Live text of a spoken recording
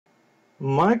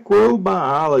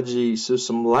Microbiology, so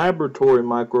some laboratory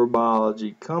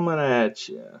microbiology coming at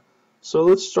you. So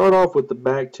let's start off with the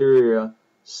bacteria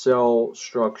cell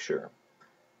structure.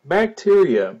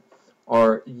 Bacteria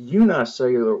are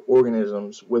unicellular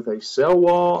organisms with a cell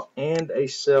wall and a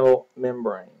cell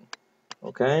membrane.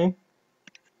 Okay?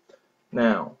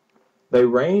 Now, they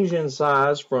range in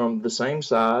size from the same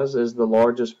size as the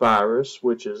largest virus,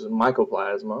 which is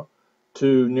mycoplasma,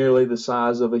 to nearly the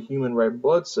size of a human red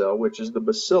blood cell, which is the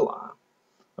bacilli.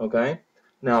 Okay?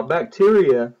 Now,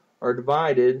 bacteria are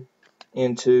divided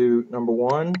into, number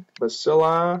 1,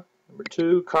 bacilli, number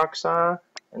 2, cocci,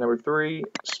 and number 3,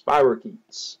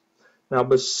 spirochetes. Now,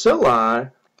 bacilli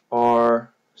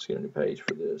are, let's get a new page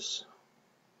for this.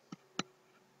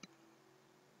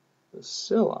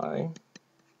 Bacilli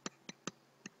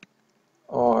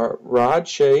are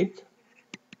rod-shaped,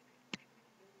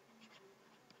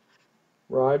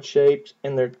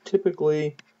 and they're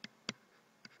typically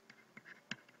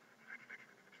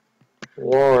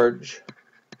large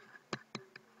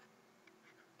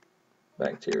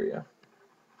bacteria.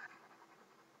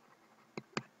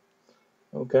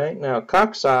 Okay, now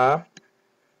cocci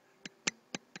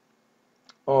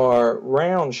are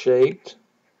round-shaped,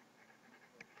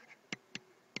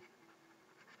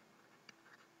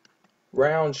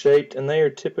 and they are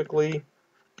typically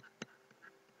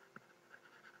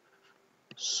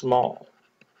small.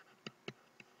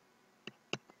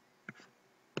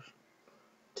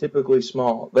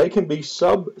 They can be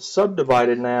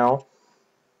subdivided now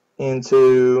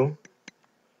into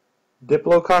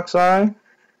diplococci,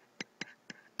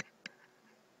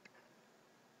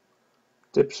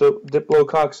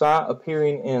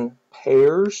 appearing in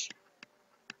pairs,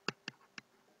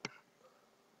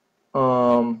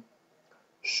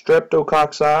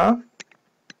 streptococci,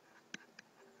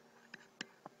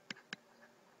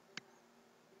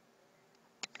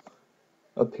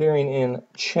 appearing in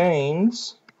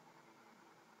chains,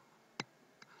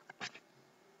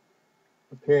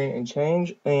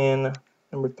 and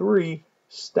number 3,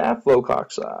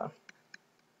 staphylococci,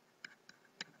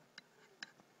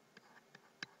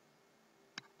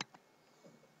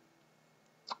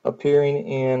 appearing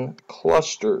in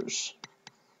clusters.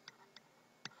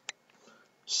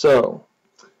 So,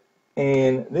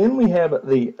 and then we have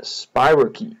the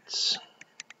spirochetes.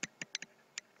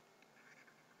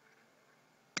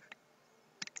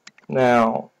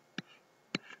 Now,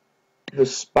 the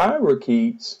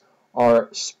spirochetes are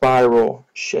spiral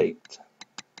shaped.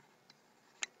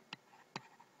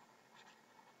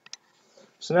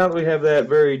 So now that we have that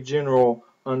very general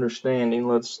understanding,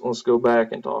 let's go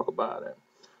back and talk about it.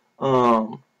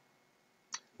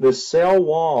 The cell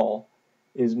wall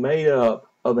is made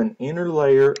up of an inner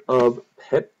layer of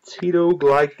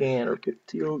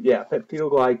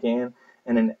peptidoglycan,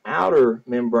 and an outer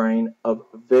membrane of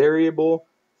variable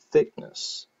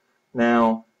thickness.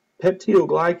 Now,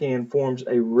 peptidoglycan forms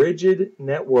a rigid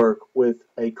network with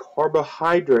a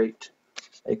carbohydrate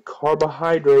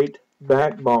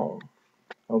backbone,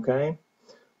 okay,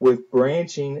 with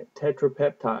branching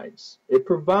tetrapeptides. It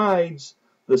provides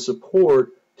the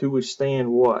support to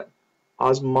withstand what?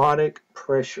 Osmotic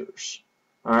pressures.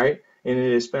 All right, and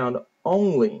it is found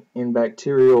only in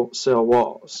bacterial cell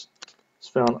walls. It's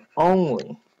found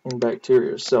only in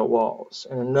bacterial cell walls,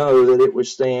 and know that it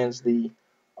withstands the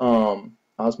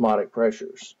osmotic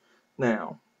pressures.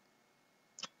 Now,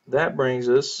 that brings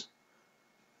us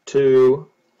to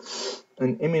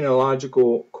an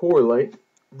immunological correlate,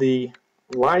 the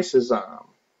lysozyme.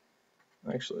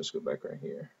 Actually, let's go back right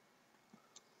here.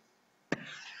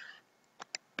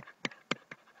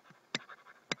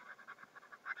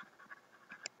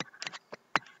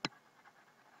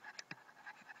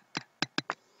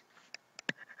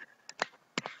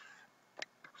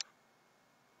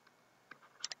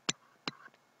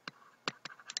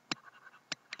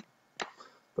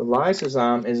 The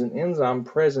lysozyme is an enzyme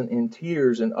present in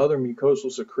tears and other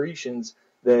mucosal secretions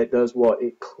that does what?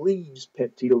 It cleaves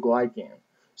peptidoglycan.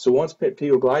 So once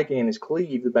peptidoglycan is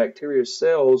cleaved, the bacteria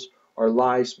cells are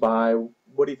lysed by,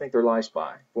 what do you think they're lysed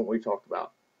by? What we talked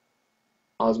about.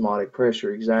 Osmotic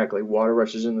pressure, exactly. Water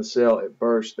rushes in the cell, it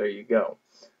bursts, there you go.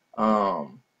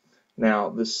 Now,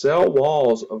 the cell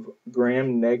walls of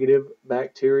gram-negative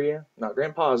bacteria, not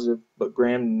gram-positive, but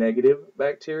gram-negative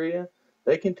bacteria,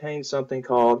 they contain something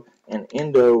called an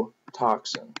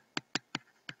endotoxin.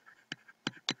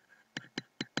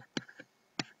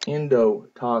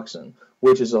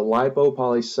 Which is a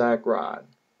lipopolysaccharide.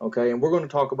 Okay, and we're going to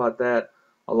talk about that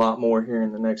a lot more here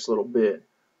in the next little bit.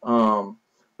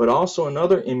 But also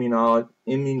another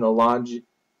immunology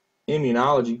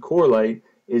correlate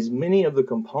is many of the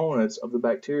components of the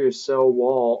bacteria's cell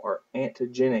wall are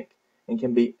antigenic and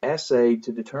can be assayed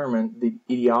to determine the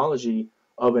etiology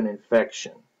of an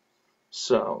infection.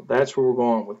 So that's where we're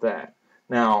going with that.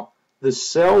 Now, the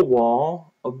cell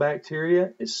wall of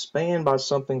bacteria is spanned by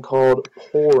something called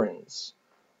porins.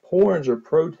 Porins are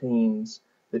proteins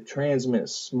that transmit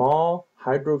small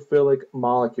hydrophilic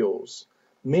molecules.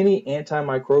 Many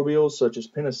antimicrobials, such as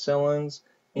penicillins,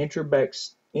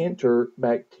 enter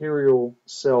bacterial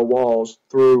cell walls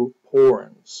through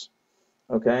porins.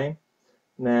 Okay?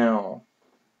 Now,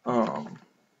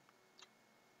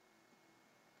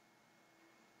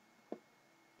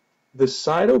 the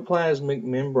cytoplasmic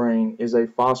membrane is a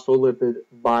phospholipid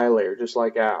bilayer, just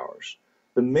like ours.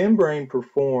 The membrane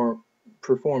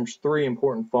performs three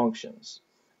important functions: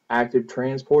 active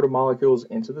transport of molecules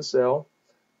into the cell,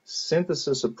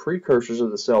 synthesis of precursors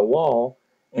of the cell wall,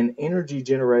 and energy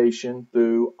generation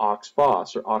through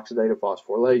OXPHOS, or oxidative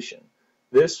phosphorylation.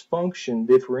 This function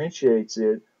differentiates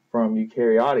it from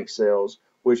eukaryotic cells,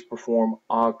 which perform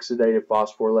oxidative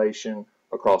phosphorylation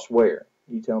across where?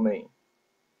 You tell me.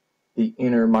 The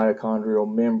inner mitochondrial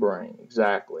membrane.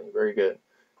 Exactly. Very good.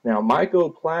 Now,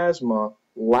 mycoplasma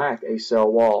lack a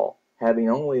cell wall, having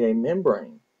only a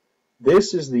membrane.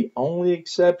 This is the only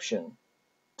exception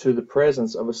to the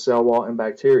presence of a cell wall in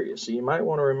bacteria. So you might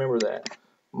want to remember that.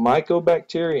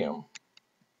 Mycobacterium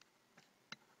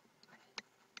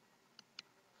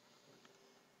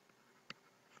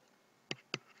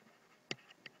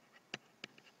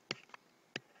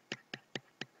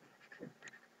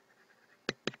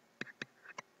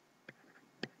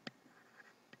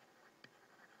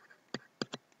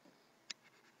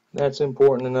That's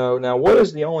important to know. Now, what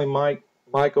is the only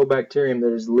mycobacterium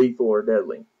that is lethal or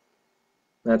deadly?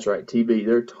 That's right, TB.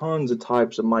 There are tons of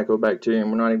types of mycobacterium.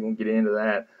 We're not even going to get into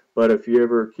that. But if you're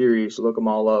ever curious, look them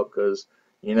all up, because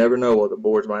you never know what the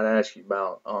boards might ask you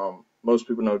about. Most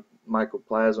people know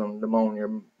mycoplasma pneumonia,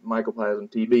 mycoplasma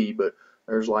TB, but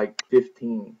there's like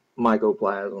 15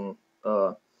 mycoplasma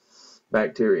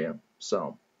bacteria.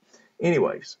 So,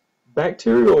 anyways,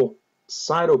 bacterial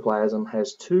cytoplasm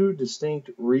has two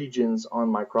distinct regions on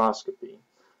microscopy: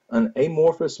 an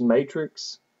amorphous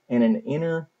matrix and an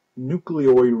inner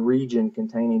nucleoid region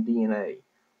containing DNA.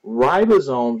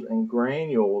 Ribosomes and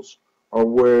granules are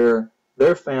where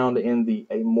they're found in the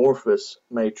amorphous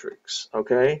matrix.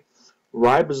 Okay?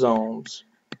 Ribosomes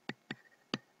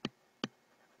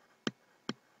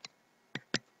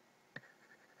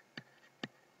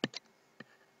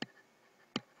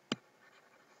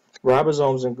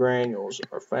and granules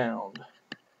are found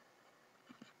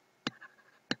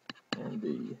in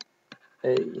the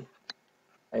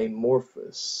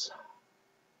amorphous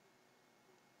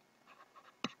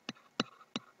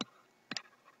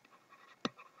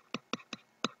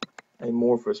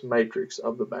matrix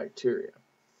of the bacteria.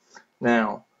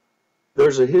 Now,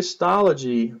 there's a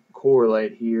histology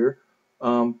correlate here.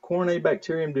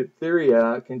 Corynebacterium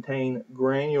diphtheria contain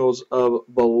granules of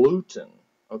volutin,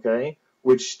 okay,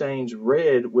 which stains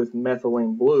red with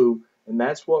methylene blue, and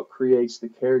that's what creates the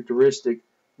characteristic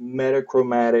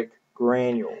metachromatic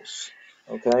granules.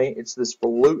 Okay, it's this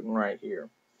volutin right here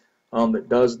that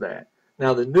does that.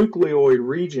 Now, the nucleoid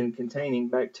region containing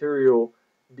bacterial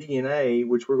DNA,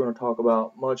 which we're going to talk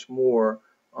about much more,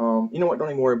 you know what, don't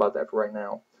even worry about that for right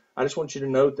now. I just want you to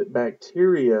note that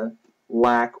bacteria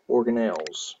lack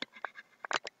organelles.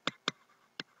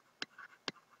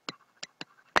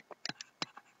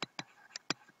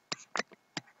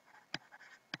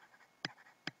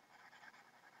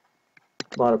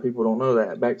 A lot of people don't know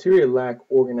that. Bacteria lack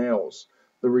organelles.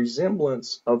 The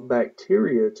resemblance of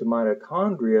bacteria to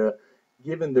mitochondria,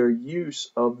 given their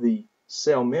use of the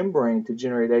cell membrane to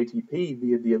generate ATP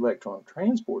via the electron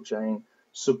transport chain,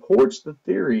 supports the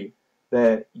theory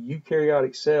that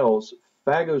eukaryotic cells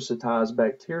phagocytize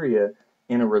bacteria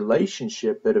in a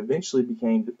relationship that eventually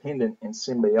became dependent and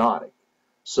symbiotic.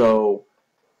 So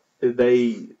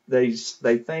they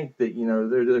think that, you know,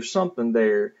 there's something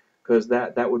there, because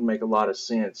that would make a lot of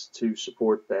sense to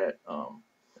support that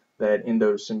that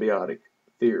endosymbiotic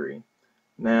theory.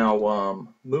 Now,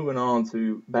 moving on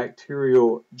to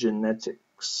bacterial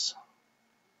genetics.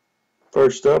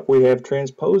 First up, we have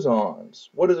transposons.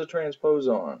 What is a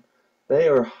transposon? They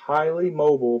are highly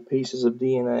mobile pieces of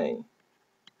DNA.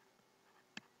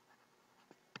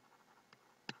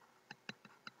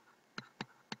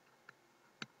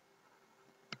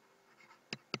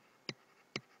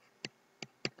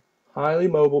 Highly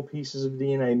mobile pieces of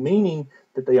DNA, meaning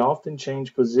that they often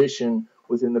change position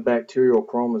within the bacterial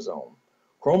chromosome.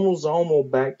 Chromosomal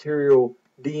bacterial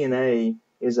DNA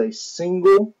is a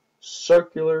single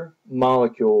circular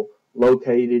molecule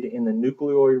located in the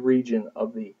nucleoid region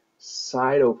of the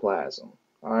cytoplasm.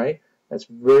 All right, that's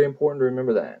very important to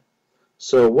remember that.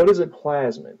 So what is a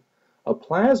plasmid? A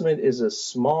plasmid is a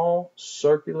small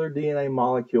circular DNA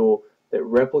molecule that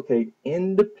replicate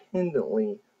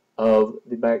independently of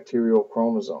the bacterial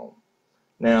chromosome.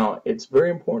 Now, it's very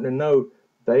important to note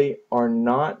they are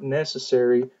not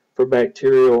necessary for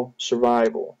bacterial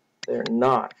survival. They're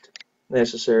not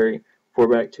necessary for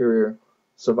bacterial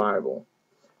survival.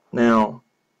 Now,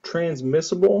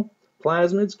 transmissible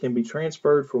plasmids can be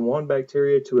transferred from one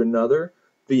bacteria to another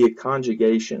via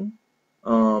conjugation.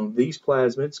 These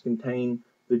plasmids contain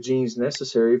the genes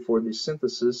necessary for the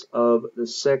synthesis of the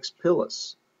sex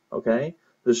pilus, okay,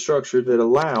 the structure that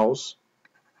allows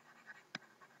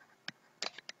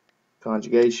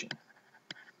conjugation.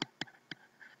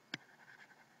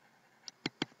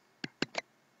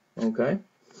 Okay.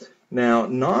 Now,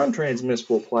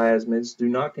 non-transmissible plasmids do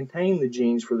not contain the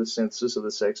genes for the synthesis of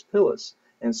the sex pilus,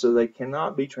 and so they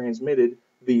cannot be transmitted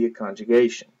via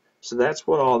conjugation. So that's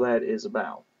what all that is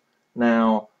about.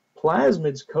 Now,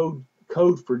 plasmids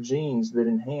code for genes that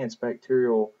enhance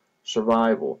bacterial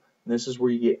survival. And this is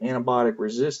where you get antibiotic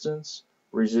resistance,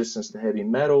 resistance to heavy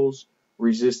metals,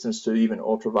 resistance to even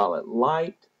ultraviolet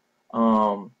light.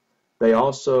 They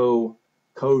also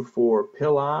code for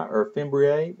pili or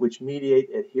fimbriae, which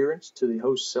mediate adherence to the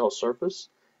host cell surface,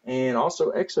 and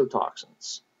also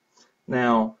exotoxins.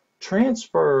 Now,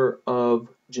 transfer of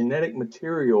genetic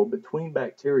material between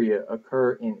bacteria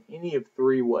occur in any of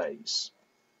three ways.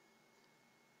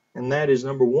 And that is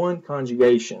number one,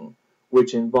 conjugation,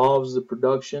 which involves the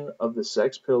production of the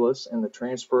sex pilus and the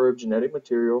transfer of genetic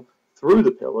material through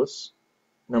the pilus.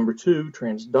 Number two,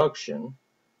 transduction,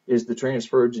 is the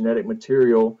transfer of genetic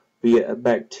material via a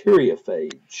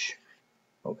bacteriophage.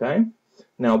 Okay?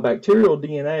 Now, bacterial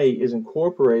DNA is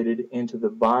incorporated into the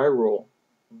viral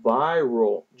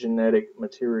genetic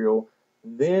material,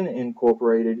 then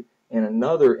incorporated in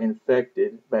another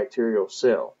infected bacterial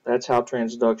cell. That's how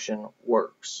transduction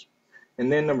works.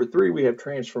 And then number three, we have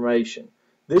transformation.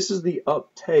 This is the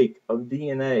uptake of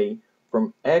DNA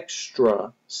from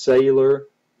extracellular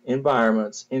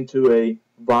environments into a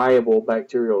viable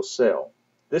bacterial cell.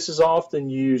 This is often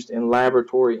used in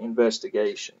laboratory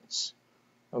investigations.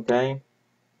 Okay?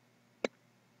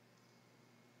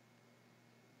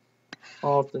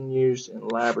 Often used in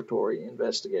laboratory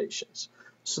investigations.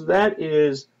 So that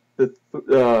is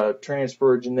the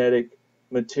transfer of genetic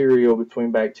material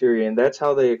between bacteria, and that's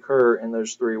how they occur in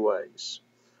those three ways.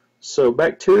 So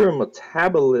bacterial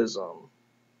metabolism.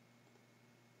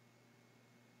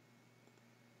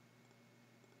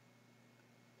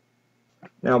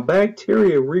 Now,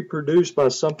 bacteria reproduce by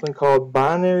something called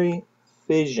binary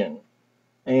fission,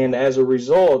 and as a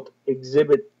result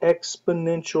exhibit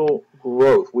exponential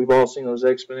growth. We've all seen those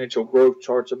exponential growth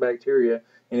charts of bacteria,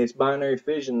 and it's binary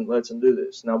fission that lets them do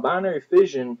this. Now, binary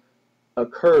fission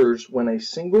occurs when a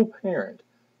single parent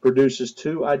produces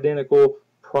two identical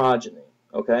progeny.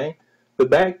 Okay? The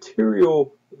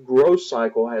bacterial growth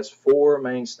cycle has four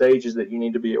main stages that you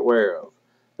need to be aware of.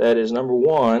 That is, number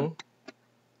one,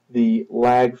 the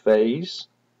lag phase.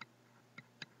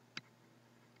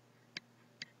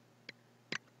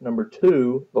 Number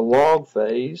two, the log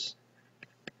phase.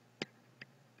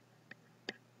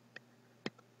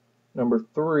 Number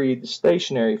three, the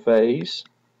stationary phase.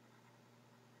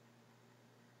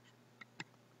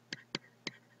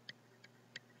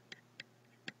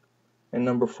 And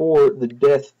number four, the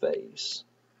death phase.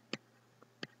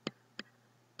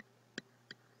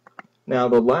 Now,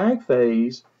 the lag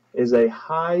phase is they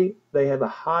have a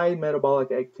high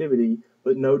metabolic activity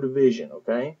but no division,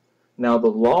 okay? Now,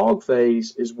 the log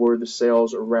phase is where the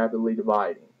cells are rapidly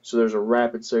dividing, so there's a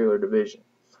rapid cellular division.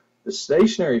 The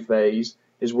stationary phase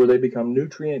is where they become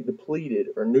nutrient depleted,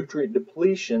 or nutrient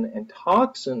depletion and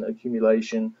toxin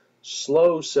accumulation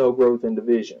slow cell growth and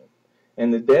division.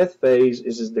 And the death phase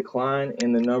is a decline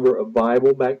in the number of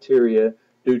viable bacteria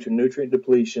due to nutrient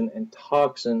depletion and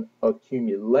toxin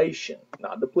accumulation,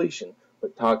 not depletion,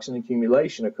 but toxin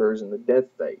accumulation occurs in the death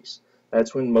phase.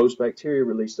 That's when most bacteria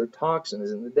release their toxin,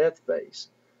 is in the death phase,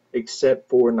 except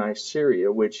for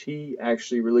Neisseria, which he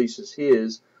actually releases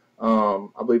his, I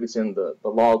believe it's in the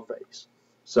log phase.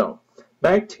 So,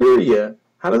 bacteria,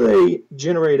 how do they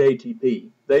generate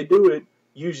ATP? They do it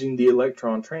using the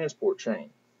electron transport chain.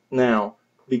 Now,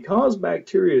 because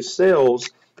bacteria cells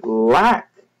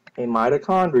lack a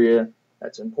mitochondria,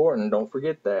 that's important, don't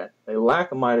forget that, they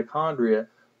lack a mitochondria,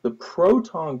 the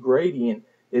proton gradient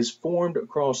is formed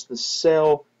across the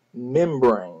cell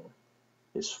membrane.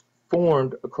 It's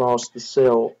formed across the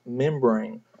cell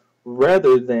membrane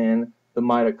rather than the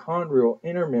mitochondrial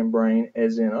inner membrane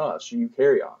as in us,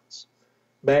 eukaryotes.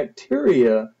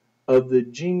 Bacteria of the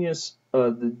genus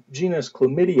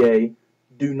Chlamydia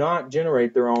do not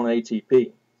generate their own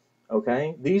ATP.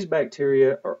 Okay, these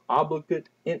bacteria are obligate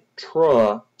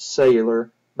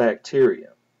intracellular bacteria.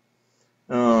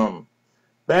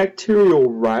 Bacterial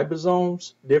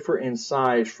ribosomes differ in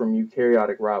size from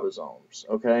eukaryotic ribosomes.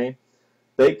 Okay,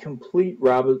 the complete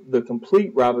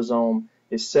ribosome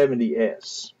is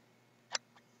 70S.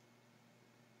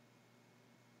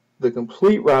 The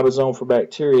complete ribosome for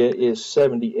bacteria is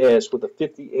 70S with a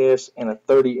 50S and a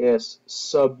 30S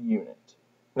subunit.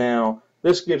 Now,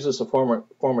 this gives us a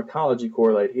pharmacology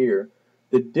correlate here.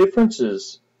 The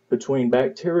differences between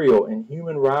bacterial and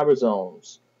human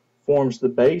ribosomes forms the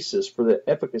basis for the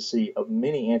efficacy of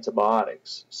many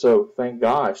antibiotics. So, thank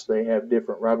gosh, they have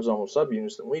different ribosomal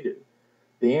subunits than we do.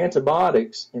 The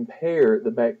antibiotics impair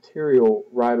the bacterial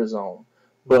ribosome,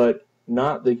 but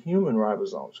not the human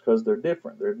ribosomes because they're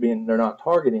different. They're not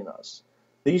targeting us.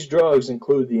 These drugs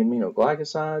include the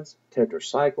aminoglycosides,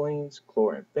 tetracyclines,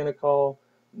 chloramphenicol,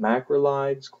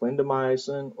 macrolides,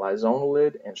 clindamycin,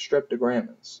 lizonolide, and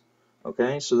streptogramins.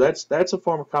 Okay, so that's a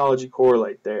pharmacology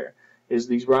correlate there. Is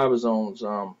these ribosomes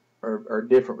are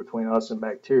different between us and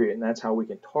bacteria, and that's how we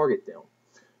can target them.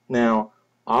 Now,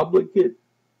 obligate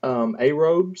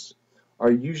aerobes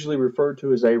are usually referred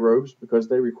to as aerobes because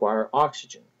they require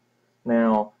oxygen.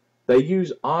 Now, they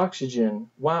use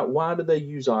oxygen. Why do they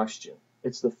use oxygen?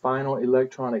 It's the final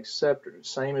electron acceptor,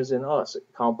 same as in us at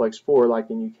complex 4, like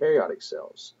in eukaryotic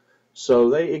cells. So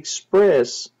they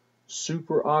express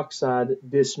superoxide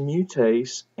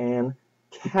dismutase and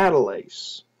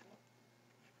catalase.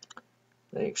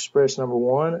 They express, number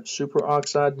 1,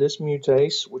 superoxide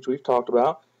dismutase, which we've talked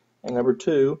about, and number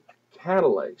 2,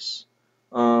 catalase.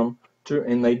 And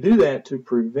they do that to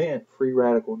prevent free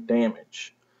radical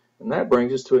damage. And that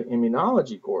brings us to an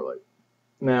immunology correlate.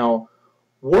 Now,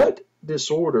 what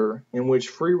disorder in which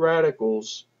free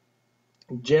radicals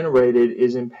generated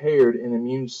is impaired in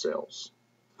immune cells?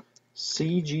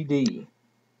 CGD.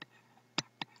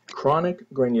 Chronic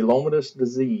granulomatous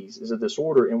disease is a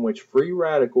disorder in which free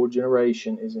radical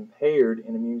generation is impaired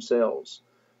in immune cells.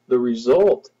 The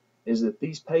result is that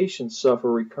these patients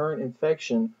suffer recurrent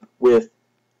infection with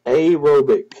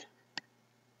aerobic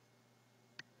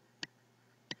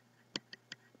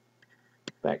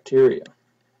bacteria.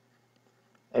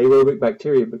 Aerobic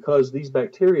bacteria, because these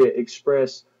bacteria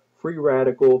express free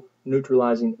radical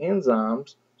neutralizing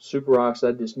enzymes,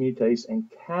 superoxide dismutase, and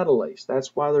catalase.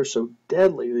 That's why they're so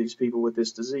deadly to these people with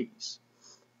this disease.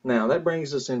 Now, that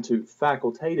brings us into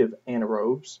facultative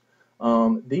anaerobes.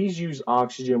 These use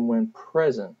oxygen when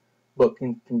present, but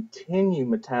can continue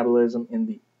metabolism in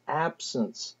the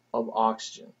absence of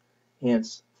oxygen,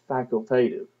 hence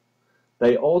facultative.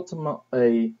 They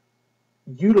ultimately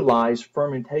utilize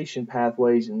fermentation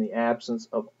pathways in the absence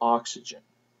of oxygen.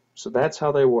 So that's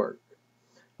how they work.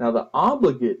 Now, the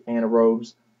obligate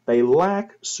anaerobes, they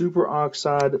lack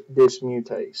superoxide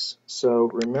dismutase. So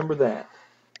remember that.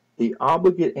 The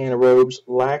obligate anaerobes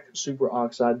lack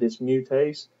superoxide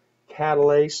dismutase,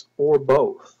 catalase, or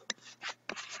both.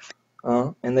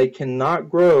 And they cannot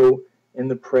grow in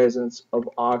the presence of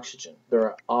oxygen. They're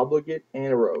an obligate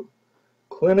anaerobe.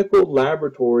 Clinical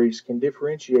laboratories can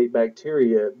differentiate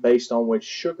bacteria based on which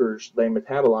sugars they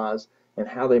metabolize and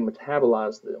how they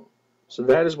metabolize them. So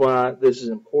that is why this is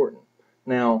important.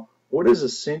 Now, what is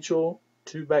essential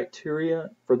to bacteria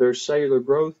for their cellular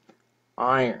growth?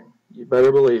 Iron. You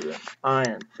better believe it.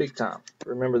 Iron, big time.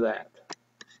 Remember that.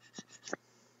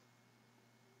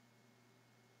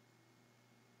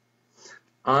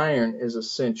 Iron is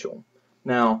essential.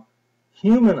 Now,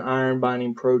 human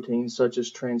iron-binding proteins such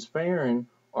as transferrin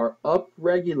are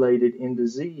upregulated in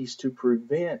disease to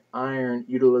prevent iron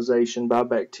utilization by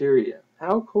bacteria.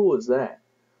 How cool is that?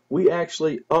 We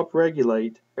actually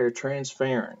upregulate our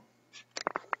transferrin.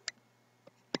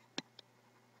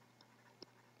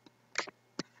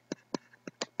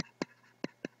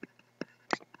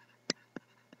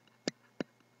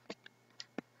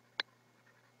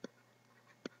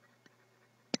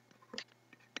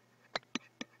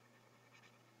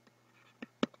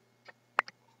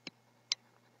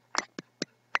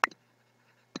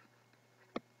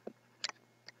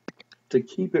 To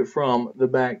keep it from the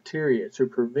bacteria, to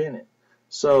prevent it.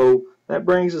 So that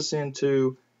brings us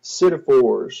into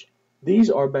cytophores. These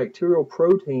are bacterial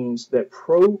proteins that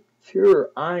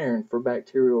procure iron for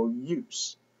bacterial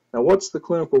use. Now, what's the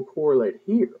clinical correlate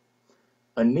here?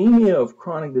 Anemia of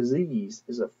chronic disease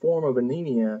is a form of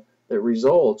anemia that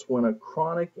results when a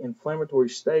chronic inflammatory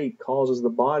state causes the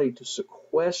body to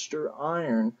sequester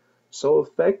iron so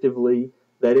effectively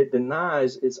that it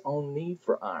denies its own need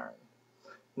for iron.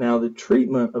 Now, the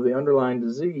treatment of the underlying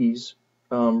disease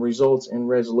results in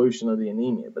resolution of the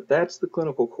anemia, but that's the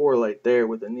clinical correlate there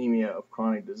with anemia of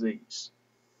chronic disease.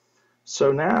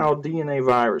 So now DNA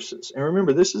viruses. And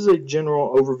remember, this is a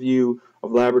general overview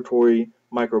of laboratory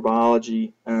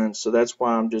microbiology, and so that's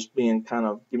why I'm just being kind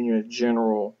of giving you a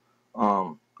general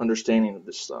understanding of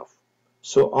this stuff.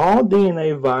 So all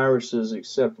DNA viruses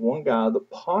except one guy, the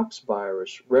pox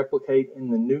virus, replicate in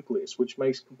the nucleus, which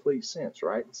makes complete sense,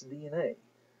 right? It's DNA.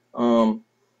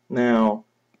 Now,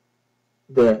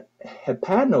 the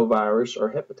hepatinovirus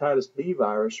or hepatitis B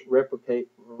virus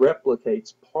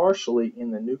replicates partially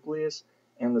in the nucleus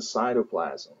and the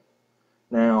cytoplasm.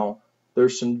 Now,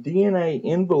 there's some DNA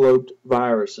enveloped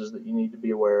viruses that you need to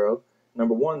be aware of.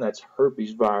 Number one, that's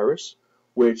herpes virus,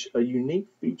 which a unique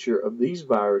feature of these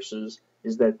viruses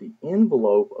is that the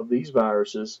envelope of these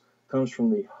viruses comes from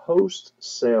the host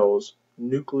cell's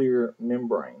nuclear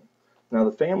membrane. Now,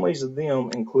 the families of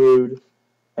them include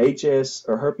HS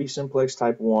or herpes simplex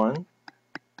type 1,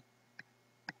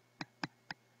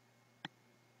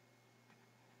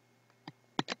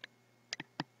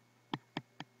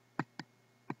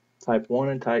 type 1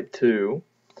 and type 2,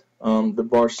 the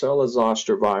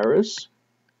Varicella-Zoster virus,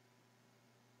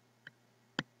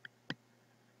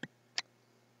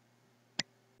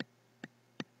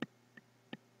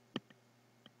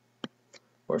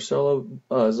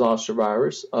 Varicella-Zoster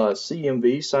virus,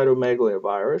 CMV,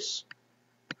 cytomegalovirus,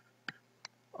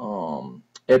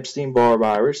 Epstein-Barr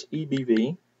virus,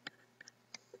 EBV,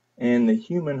 and the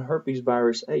human herpes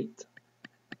virus 8.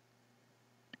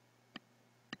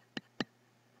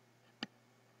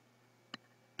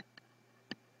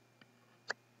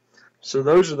 So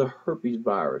those are the herpes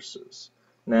viruses.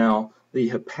 Now, the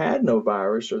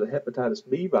hepatinovirus or the hepatitis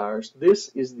B virus, this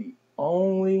is the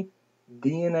only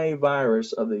DNA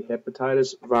virus of the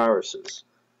hepatitis viruses.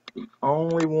 The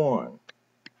only one.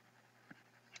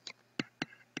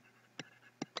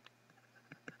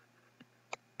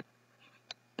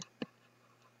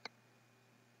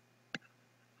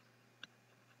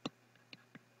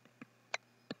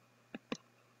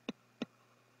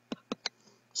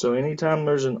 So anytime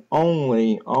there's an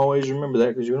only, always remember that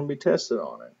because you're going to be tested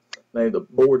on it. Now, the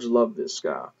boards love this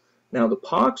guy. Now, the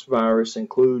pox virus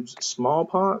includes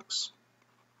smallpox,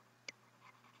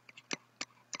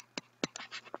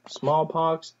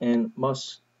 and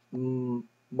molluscum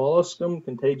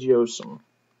contagiosum.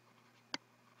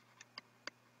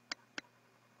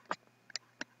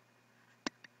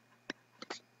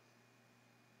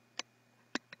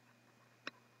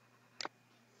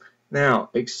 Now,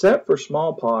 except for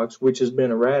smallpox, which has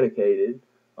been eradicated,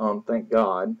 thank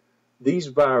God, these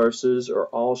viruses are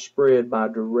all spread by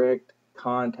direct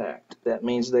contact. That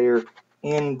means they are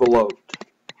enveloped.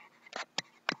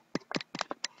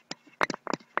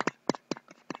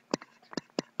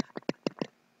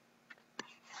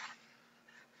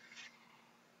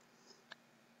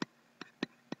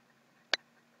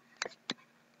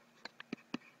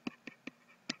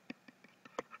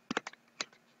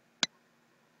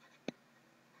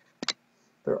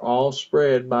 They're all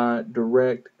spread by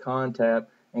direct contact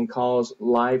and cause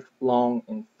lifelong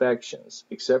infections,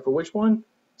 except for which one?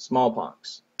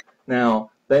 Smallpox.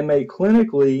 Now, they may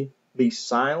clinically be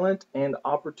silent and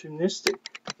opportunistic,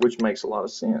 which makes a lot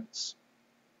of sense.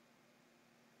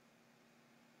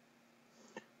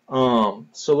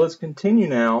 So let's continue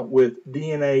now with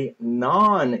DNA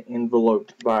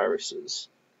non-enveloped viruses.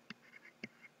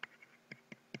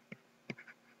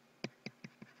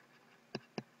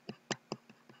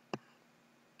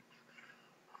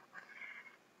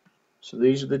 So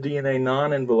these are the DNA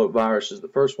non-enveloped viruses. The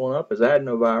first one up is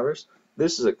adenovirus.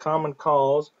 This is a common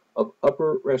cause of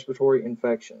upper respiratory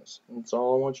infections. That's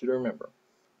all I want you to remember.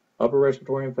 Upper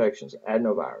respiratory infections,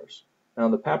 adenovirus. Now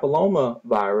the papilloma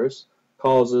virus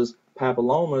causes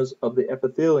papillomas of the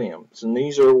epithelium. And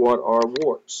these are what are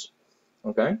warts.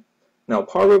 Okay? Now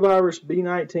parvovirus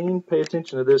B19, pay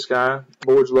attention to this guy.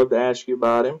 Boards love to ask you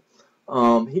about him.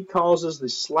 He causes the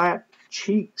slapped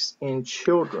cheeks in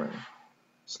children.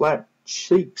 Slapped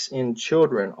cheeks in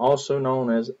children, also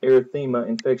known as erythema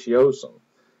infectiosum.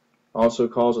 Also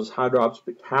causes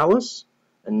hydrops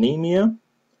anemia,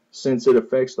 since it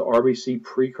affects the RBC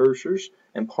precursors,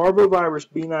 and parvovirus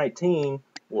B19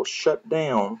 will shut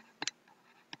down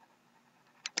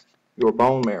your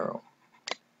bone marrow.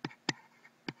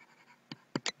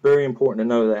 Very important to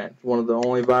know that. It's one of the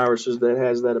only viruses that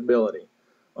has that ability.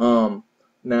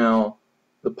 Now,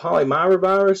 the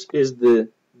polymyrovirus is the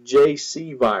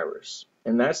JC virus,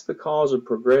 and that's the cause of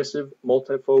progressive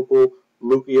multifocal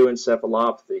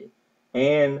leukoencephalopathy,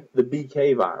 and the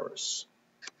BK virus.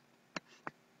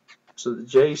 So the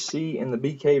JC and the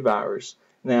BK virus.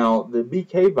 Now, the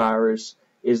BK virus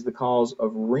is the cause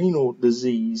of renal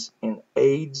disease in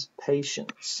AIDS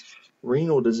patients.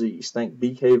 Renal disease, think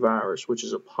BK virus, which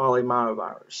is a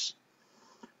polymyvirus.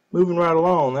 Moving right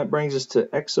along, that brings us to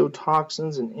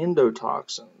exotoxins and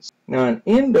endotoxins. Now, an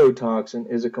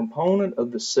endotoxin is a component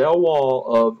of the cell wall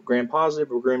of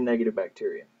gram-positive or gram-negative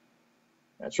bacteria.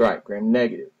 That's right,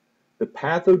 gram-negative. The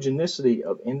pathogenicity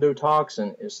of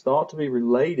endotoxin is thought to be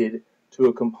related to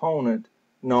a component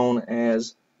known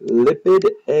as lipid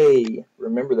A.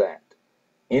 Remember that.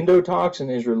 Endotoxin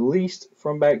is released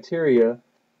from bacteria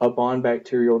upon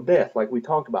bacterial death, like we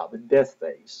talked about, the death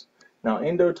phase. Now,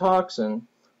 endotoxin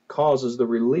causes the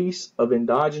release of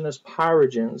endogenous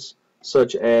pyrogens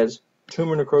such as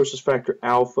tumor necrosis factor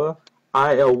alpha,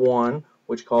 IL-1,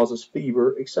 which causes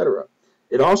fever, etc.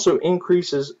 It also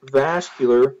increases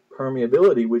vascular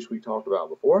permeability, which we talked about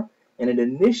before, and it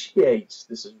initiates,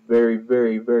 this is very,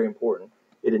 very, very important,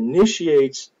 it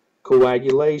initiates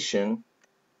coagulation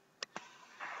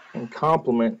and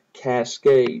complement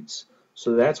cascades.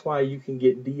 So that's why you can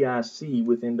get DIC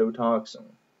with endotoxin,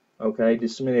 okay,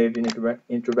 disseminated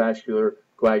intravascular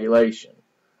coagulation.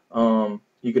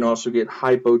 You can also get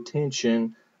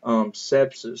hypotension,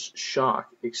 sepsis, shock,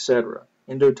 etc.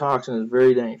 Endotoxin is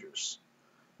very dangerous.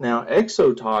 Now,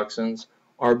 exotoxins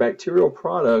are bacterial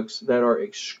products that are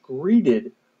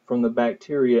excreted from the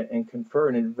bacteria and confer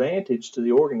an advantage to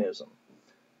the organism.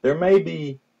 There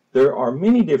are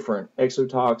many different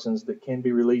exotoxins that can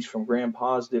be released from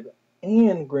gram-positive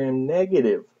and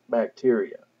gram-negative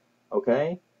bacteria.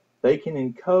 Okay, they can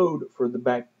encode for the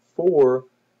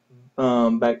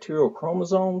bacterial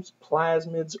chromosomes,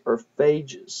 plasmids, or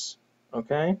phages.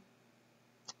 Okay.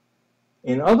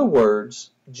 In other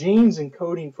words, genes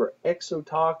encoding for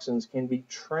exotoxins can be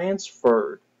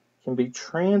transferred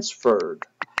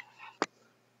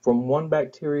from one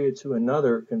bacteria to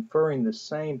another, conferring the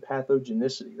same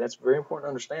pathogenicity. That's very important to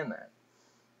understand that.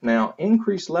 Now,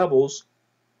 increased levels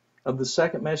of the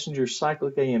second messenger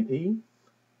cyclic AMP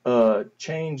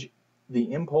change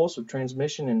the impulse of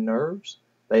transmission in nerves.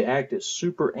 They act as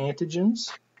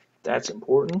superantigens. That's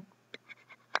important.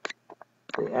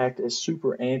 They act as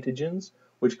superantigens,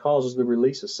 which causes the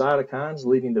release of cytokines,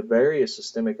 leading to various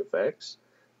systemic effects.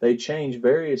 They change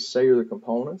various cellular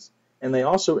components, and they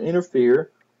also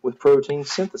interfere with protein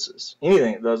synthesis.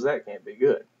 Anything that does that can't be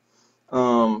good.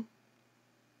 So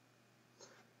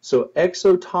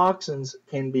exotoxins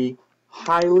can be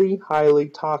highly, highly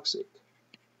toxic.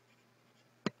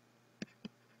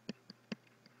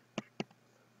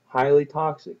 Highly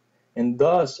toxic. And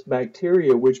thus,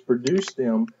 bacteria which produce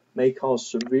them may cause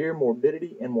severe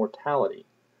morbidity and mortality.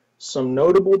 Some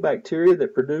notable bacteria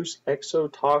that produce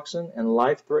exotoxin and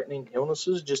life-threatening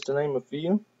illnesses, just to name a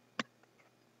few,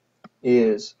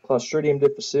 is Clostridium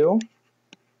difficile,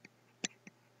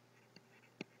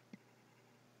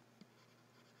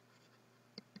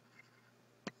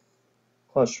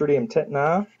 Clostridium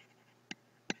tetani,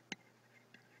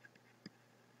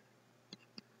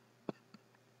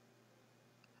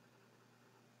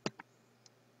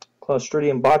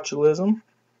 Clostridium botulism,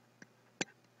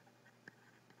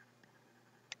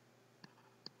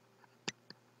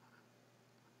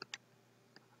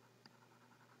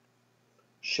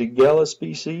 Shigella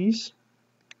species,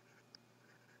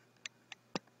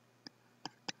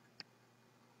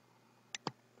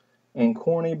 and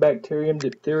Corynebacterium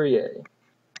diphtheriae.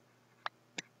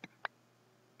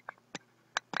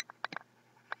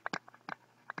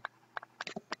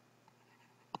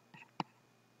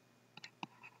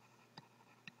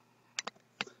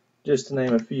 Just to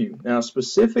name a few. Now,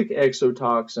 specific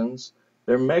exotoxins,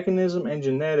 their mechanism and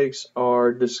genetics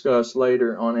are discussed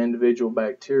later on individual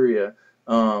bacteria.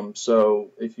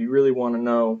 So if you really want to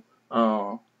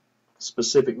know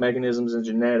specific mechanisms and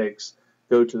genetics,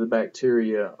 go to the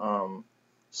bacteria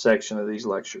section of these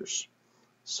lectures.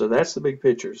 So that's the big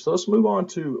picture. So let's move on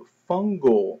to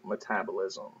fungal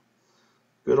metabolism.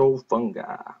 Good old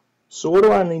fungi. So what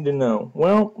do I need to know?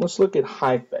 Well, let's look at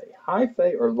hyphae.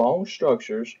 Hyphae are long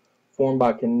structures formed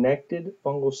by connected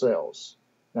fungal cells.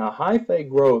 Now, hyphae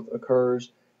growth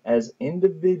occurs as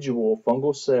individual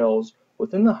fungal cells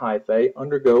within the hyphae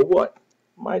undergo what?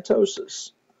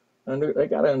 Mitosis. They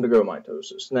got to undergo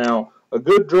mitosis. Now, a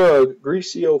good drug,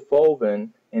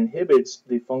 griseofulvin, inhibits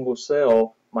the fungal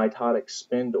cell mitotic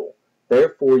spindle.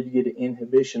 Therefore, you get an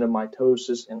inhibition of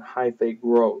mitosis and hyphae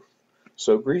growth.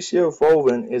 So,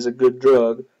 griseofulvin is a good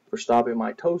drug for stopping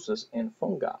mitosis in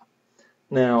fungi.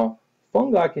 Now,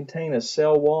 fungi contain a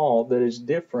cell wall that is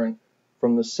different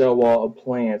from the cell wall of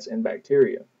plants and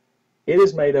bacteria. It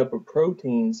is made up of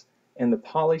proteins and the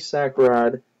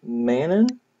polysaccharide mannan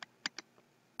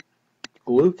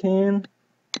glucan,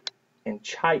 and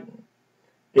chitin.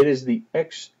 It is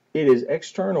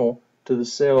external to the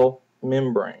cell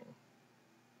membrane.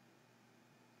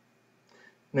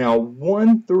 Now,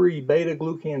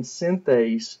 1,3-beta-glucan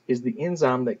synthase is the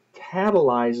enzyme that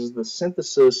catalyzes the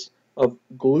synthesis of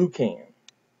glucan.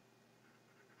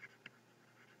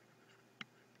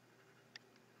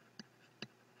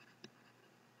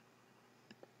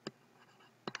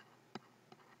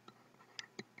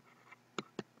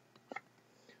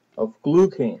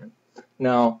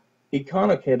 Now,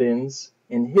 echinocandins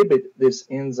inhibit this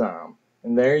enzyme,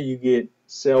 and there you get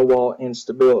cell wall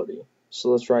instability. So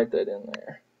let's write that in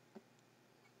there.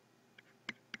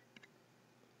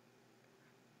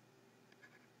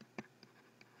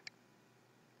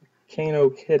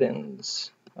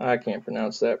 Echinocandins. I can't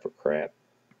pronounce that for crap.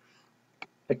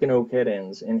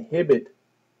 Echinocandins inhibit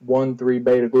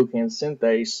 1,3-beta-glucan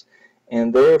synthase,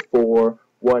 and therefore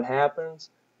what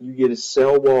happens? You get a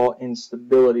cell wall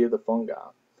instability of the fungi.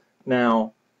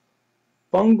 Now,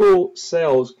 fungal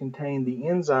cells contain the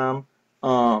enzyme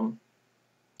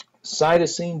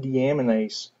cytosine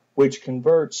deaminase, which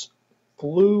converts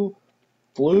flucytosine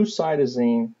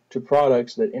to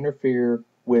products that interfere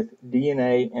with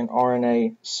DNA and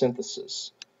RNA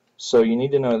synthesis. So you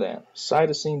need to know that.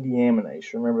 Cytosine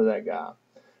deaminase, remember that guy.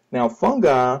 Now,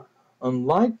 fungi,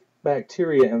 unlike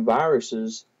bacteria and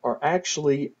viruses, are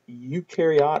actually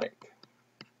eukaryotic.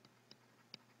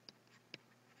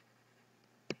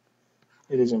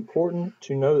 It is important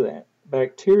to know that.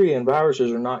 Bacteria and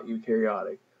viruses are not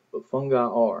eukaryotic, but fungi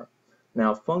are.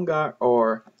 Now, fungi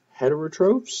are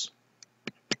heterotrophs.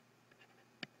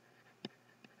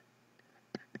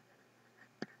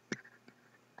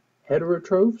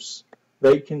 Heterotrophs,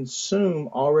 they consume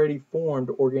already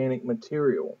formed organic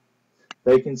material.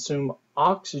 They consume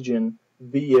oxygen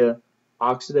via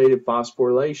oxidative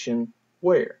phosphorylation.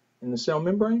 Where? In the cell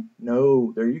membrane?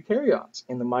 No, they're eukaryotes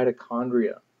in the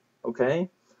mitochondria. Okay?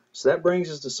 So that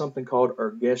brings us to something called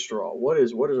ergosterol. What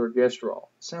is ergosterol?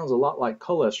 It sounds a lot like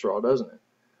cholesterol, doesn't it?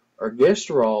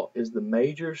 Ergosterol is the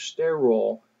major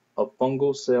sterol of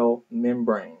fungal cell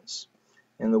membranes.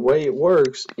 And the way it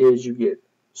works is you get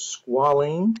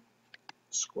squalene,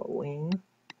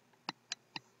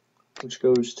 which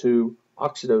goes to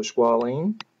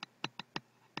oxidosqualene,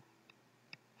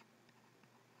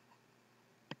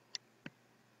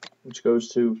 which goes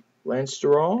to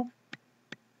lansterol.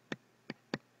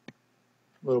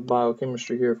 Little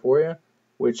biochemistry here for you,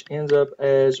 which ends up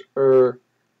as ergosterol.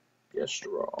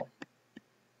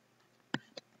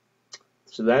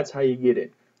 So that's how you get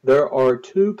it. There are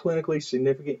two clinically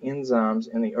significant enzymes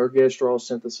in the ergosterol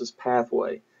synthesis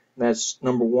pathway. And that's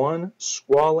number one,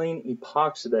 squalene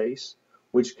epoxidase,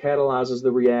 which catalyzes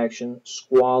the reaction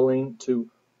squalene to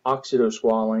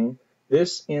oxidosqualene.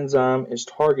 This enzyme is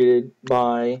targeted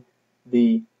by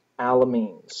the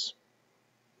alamines.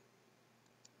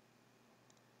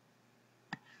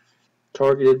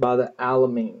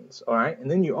 All right, and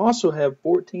then you also have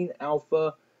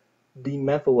 14-alpha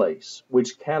demethylase,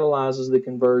 which catalyzes the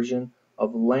conversion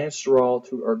of lansterol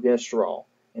to ergosterol,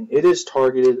 and it is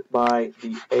targeted by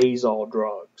the azole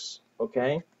drugs.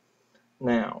 Okay,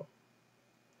 now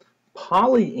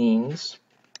polyenes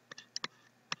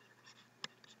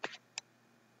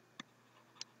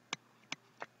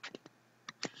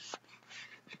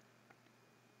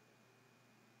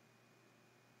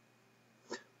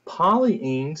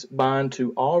bind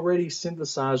to already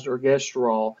synthesized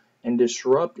ergosterol and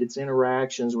disrupt its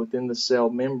interactions within the cell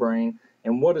membrane.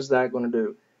 And what is that going to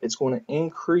do? It's going to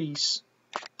increase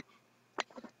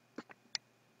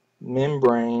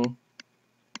membrane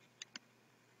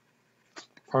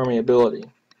permeability.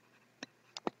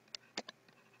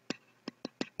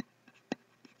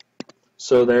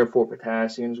 So therefore,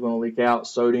 potassium is going to leak out,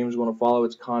 sodium is going to follow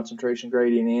its concentration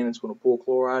gradient in, it's going to pull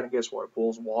chloride, and guess what? It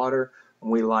pulls water,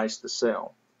 and we lyse the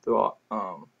cell.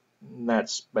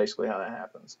 That's basically how that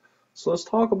happens. So let's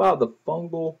talk about the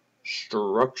fungal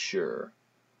structure.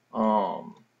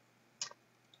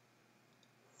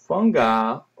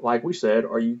 Fungi, like we said,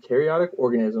 are eukaryotic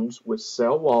organisms with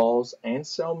cell walls and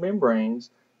cell membranes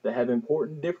that have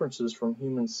important differences from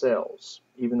human cells,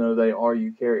 even though they are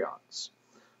eukaryotes.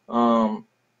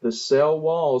 The cell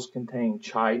walls contain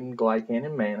chitin, glycan,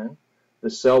 and mannan. The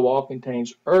cell wall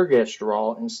contains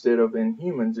ergosterol instead of, in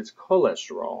humans, it's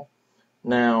cholesterol.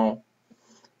 Now,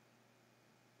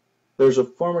 there's a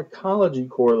pharmacology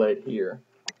correlate here.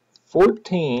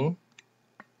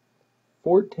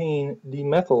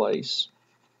 14-demethylase.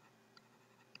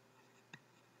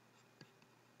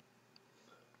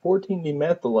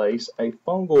 14-demethylase, a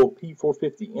fungal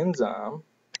P450 enzyme,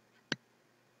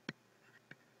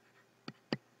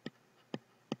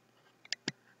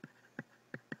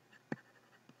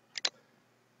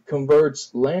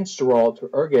 converts landsterol to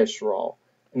ergosterol.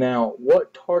 Now,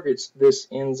 what targets this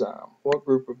enzyme? What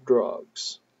group of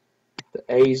drugs? The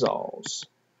azoles.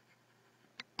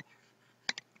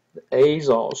 The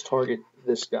azoles target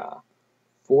this guy,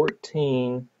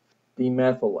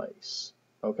 14-demethylase.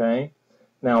 Okay?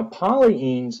 Now,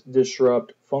 polyenes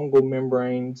disrupt fungal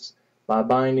membranes by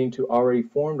binding to already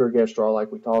formed ergosterol,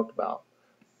 like we talked about.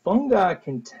 Fungi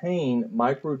contain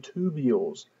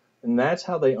microtubules, and that's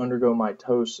how they undergo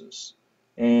mitosis.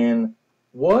 And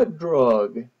what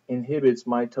drug inhibits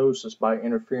mitosis by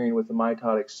interfering with the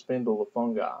mitotic spindle of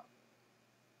fungi?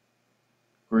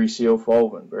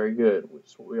 Griseofulvin. Very good.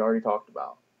 That's what we already talked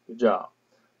about. Good job.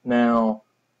 Now,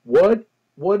 what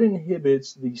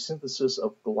inhibits the synthesis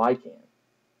of glycan?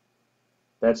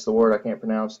 That's the word I can't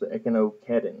pronounce, the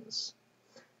echinochetins.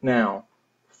 Now,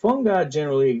 fungi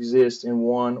generally exist in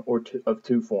one or two of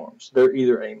two forms. They're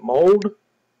either a mold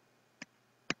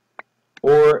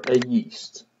or a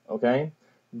yeast. Okay?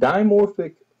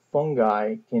 Dimorphic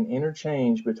fungi can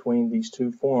interchange between these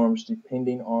two forms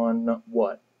depending on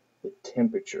what? The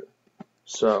temperature.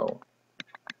 So,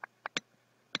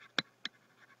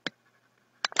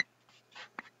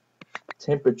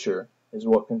 temperature is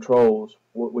what controls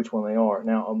which one they are.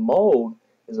 Now, a mold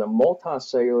is a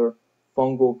multicellular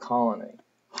fungal colony.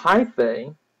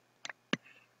 Hyphae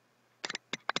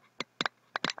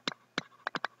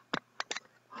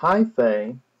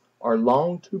are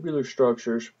long tubular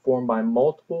structures formed by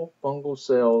multiple fungal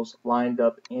cells lined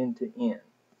up end to end.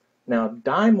 Now,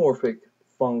 dimorphic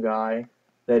fungi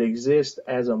that exist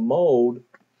as a mold,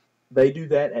 they do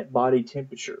that at body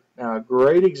temperature. Now, a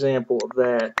great example of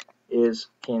that is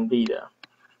Candida.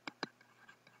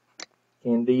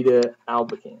 Candida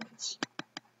albicans.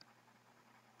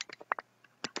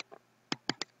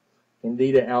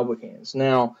 Candida albicans.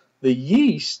 Now, the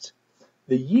yeast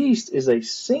is a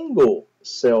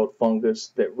single-celled fungus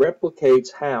that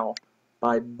replicates how?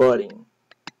 By budding.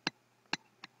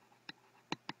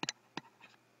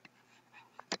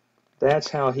 That's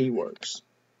how he works.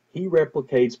 He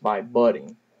replicates by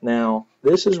budding. Now,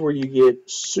 this is where you get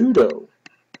pseudo-hyphae.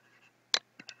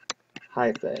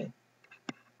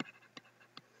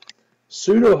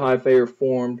 Pseudo-hyphae are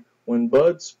formed when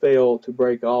buds fail to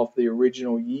break off the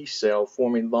original yeast cell,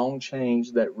 forming long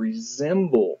chains that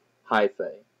resemble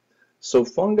hyphae. So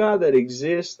fungi that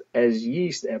exist as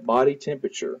yeast at body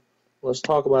temperature, let's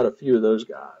talk about a few of those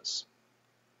guys.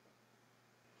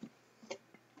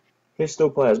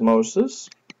 Histoplasmosis,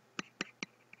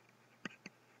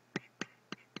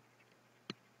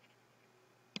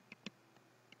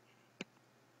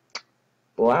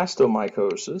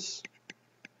 blastomycosis,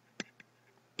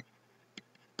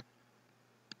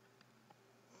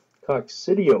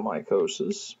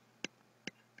 coccidiomycosis,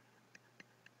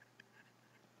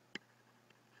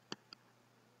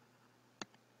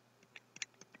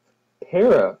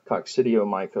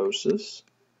 paracoccidiomycosis,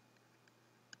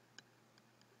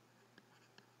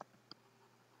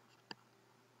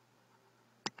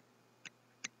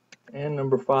 and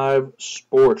number 5,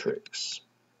 Sportrix.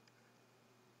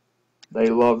 They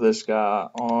love this guy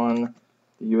on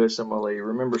the USMLE.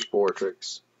 Remember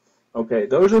Sportrix. Okay,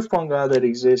 those are fungi that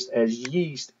exist as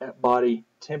yeast at body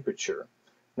temperature.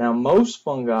 Now, most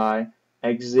fungi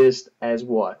exist as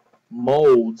what?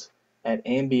 Molds at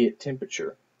ambient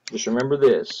temperature. Just remember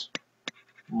this.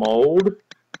 Mold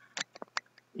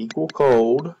equal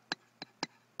cold.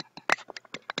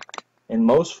 And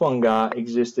most fungi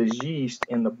exist as yeast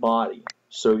in the body.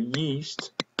 So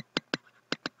yeast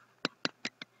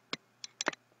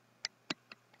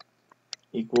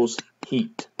equals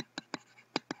heat.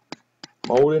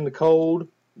 Mold in the cold,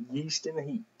 yeast in the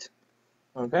heat.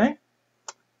 Okay?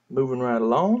 Moving right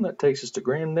along, that takes us to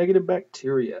gram-negative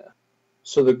bacteria.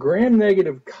 So the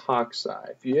gram-negative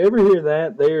cocci, if you ever hear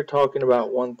that, they are talking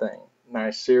about one thing,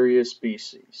 Neisseria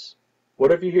species.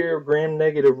 What if you hear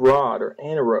gram-negative rod or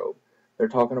anaerobe? They're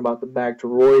talking about the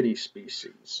Bacteroides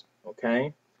species.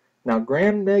 Okay? Now,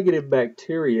 gram-negative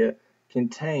bacteria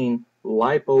contain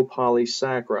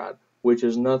lipopolysaccharide, which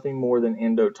is nothing more than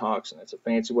endotoxin. It's a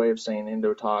fancy way of saying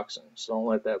endotoxin, so don't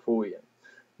let that fool you.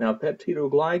 Now,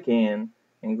 peptidoglycan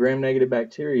in gram-negative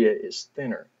bacteria is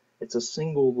thinner. It's a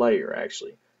single layer,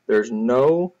 actually. There's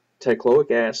no teichloic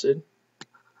acid.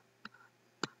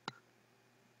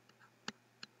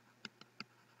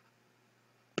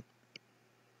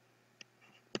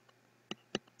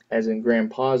 As in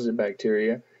gram-positive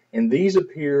bacteria. And these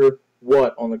appear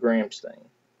what on the gram stain?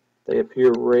 They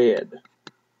appear red.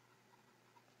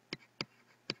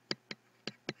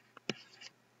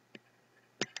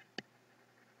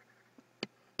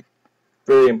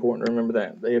 Very important to remember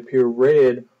that. They appear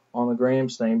red on the gram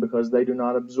stain because they do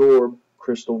not absorb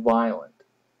crystal violet.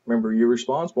 Remember, you're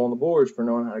responsible on the boards for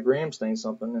knowing how to gram stain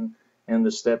something and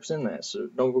the steps in that. So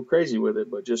don't go crazy with it,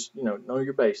 but just, know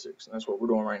your basics. And that's what we're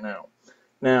doing right now.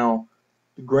 Now,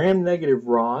 the gram-negative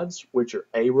rods, which are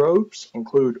aerobes,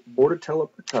 include Bordetella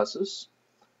pertussis,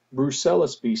 Brucella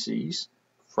species,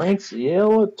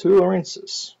 Franciella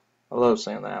tularensis. I love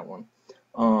saying that one.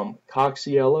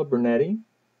 Coxiella burnetii,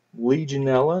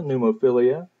 Legionella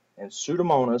pneumophilia, and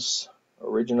Pseudomonas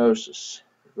aeruginosus.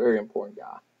 Very important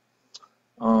guy.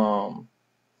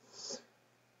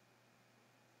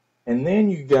 And then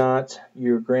you got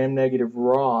your gram-negative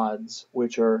rods,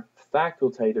 which are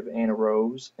facultative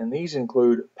anaerobes, and these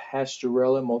include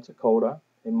Pasteurella multicoda,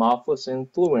 Haemophilus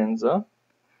influenza,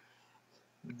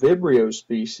 Vibrio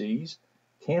species,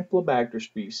 Campylobacter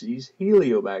species,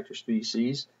 Heliobacter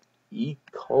species, E.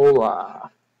 coli.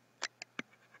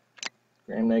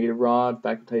 Gram-negative rod,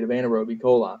 facultative anaerobe, E.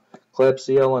 coli.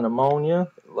 Klebsiella pneumonia,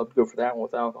 love to go for that one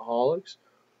with alcoholics.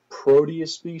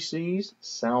 Proteus species,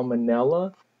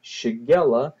 Salmonella,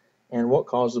 Shigella, and what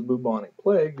caused the bubonic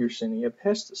plague, Yersinia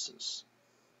pestis.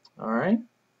 Alright?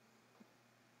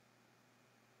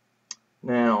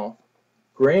 Now,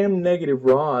 gram-negative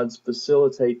rods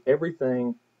facilitate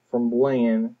everything from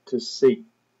land to sea.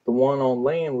 The one on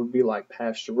land would be like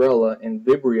Pasteurella, and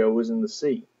Vibrio is in the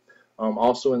sea.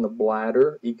 Also in the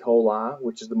bladder, E. coli,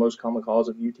 which is the most common cause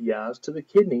of UTIs, to the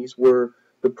kidneys, where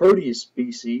the Proteus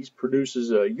species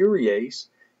produces a urease,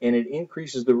 and it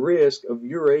increases the risk of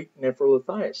urate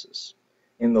nephrolithiasis.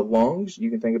 In the lungs,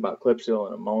 you can think about Klebsiella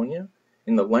pneumonia.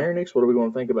 In the larynx, what are we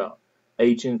going to think about?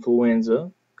 H.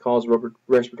 influenza, cause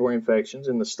respiratory infections.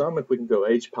 In the stomach, we can go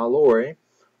H. pylori.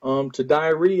 To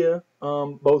diarrhea,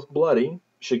 both bloody,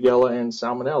 Shigella and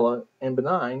Salmonella, and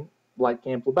benign, like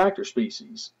Campylobacter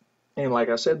species. And like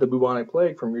I said, the bubonic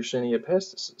plague from Yersinia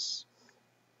pestis.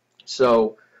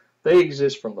 So they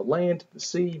exist from the land to the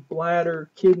sea, bladder,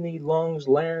 kidney, lungs,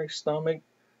 larynx, stomach,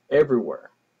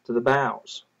 everywhere to the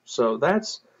bowels. So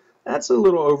that's a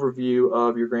little overview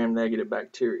of your gram-negative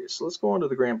bacteria. So let's go on to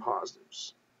the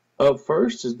gram-positives. Up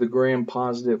first is the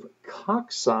gram-positive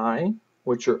cocci,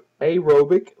 which are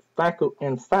aerobic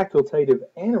and facultative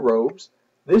anaerobes.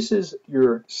 This is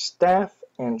your staph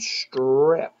and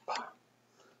strep.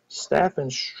 Staph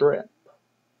and strep.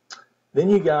 Then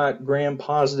you got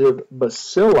gram-positive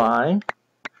bacilli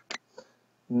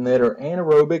that are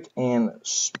anaerobic and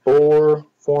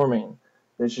spore-forming.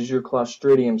 This is your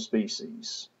Clostridium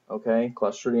species, okay?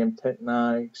 Clostridium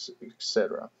tetani,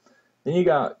 etc. Then you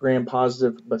got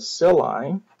gram-positive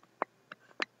bacilli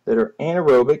that are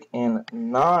anaerobic and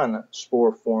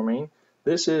non-spore-forming.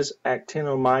 This is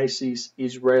Actinomyces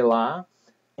israeli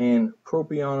and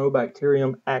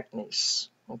Propionibacterium acnes.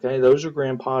 Okay, those are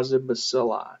gram-positive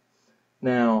bacilli.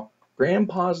 Now,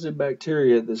 gram-positive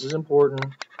bacteria, this is important,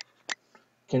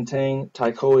 contain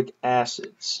teichoic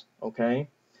acids. Okay,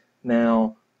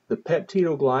 now the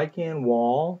peptidoglycan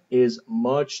wall is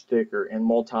much thicker and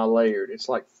multi-layered. It's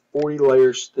like 40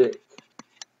 layers thick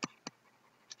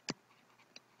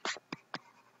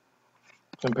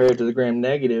compared to the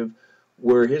gram-negative,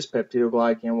 where his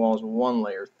peptidoglycan wall is 1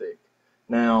 layer thick.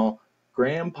 Now,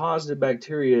 gram-positive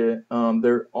bacteria,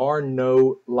 there are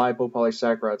no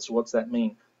lipopolysaccharides. So what's that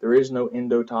mean? There is no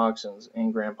endotoxins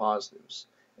in gram-positives.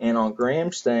 And on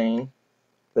gram stain,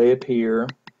 they appear,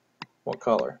 what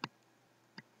color?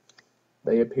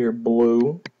 They appear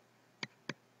blue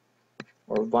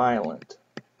or violet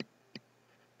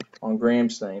on gram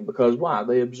stain. Because why?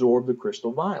 They absorb the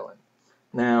crystal violet.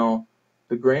 Now,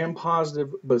 the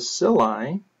gram-positive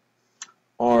bacilli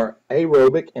are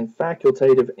aerobic and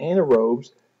facultative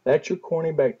anaerobes. That's your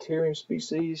Corynebacterium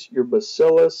species, your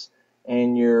Bacillus,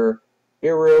 and your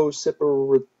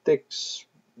Erysiperothix,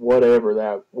 whatever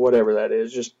that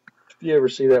is. Just if you ever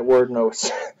see that word, know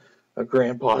it's a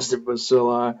gram-positive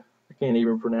bacilli. I can't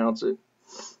even pronounce it.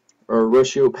 Or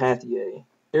Ruschiopathiae.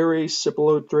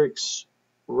 Erysiperothix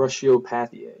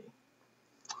Ruschiopathiae.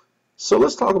 So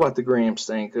let's talk about the gram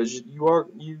stain, because you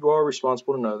are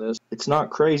responsible to know this. It's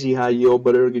not crazy high yield,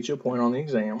 but it'll get you a point on the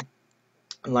exam.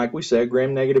 And like we said,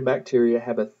 gram-negative bacteria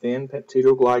have a thin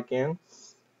peptidoglycan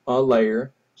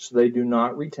layer, so they do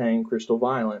not retain crystal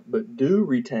violet, but do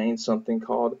retain something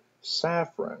called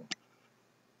saffron.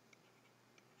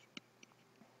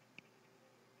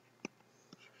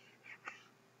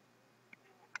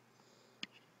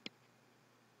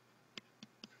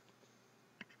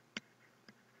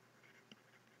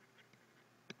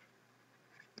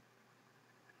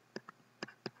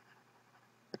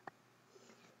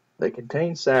 They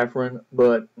contain saffron,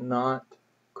 but not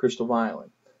crystal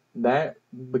violet. That,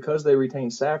 because they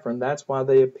retain saffron, that's why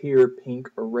they appear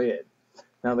pink or red.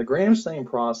 Now, the gram stain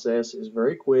process is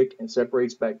very quick and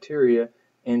separates bacteria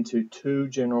into two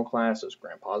general classes,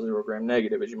 gram-positive or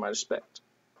gram-negative, as you might expect.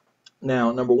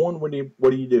 Now, number one, what do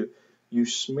you do? You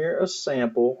smear a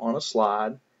sample on a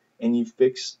slide, and you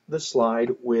fix the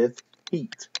slide with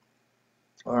heat.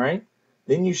 All right?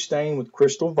 Then you stain with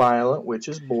crystal violet, which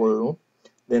is blue,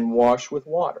 then wash with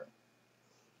water.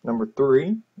 Number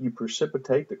three, you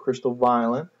precipitate the crystal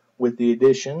violet with the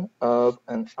addition of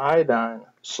an iodine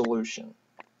solution.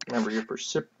 Remember, you're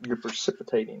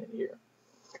precipitating it here.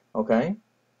 Okay?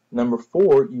 Number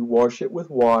four, you wash it with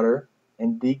water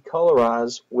and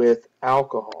decolorize with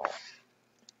alcohol.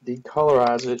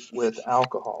 Decolorize it with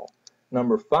alcohol.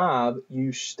 Number five,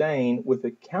 you stain with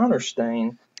a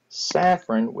counterstain,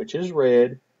 saffron, which is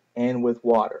red, and with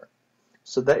water.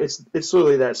 So that it's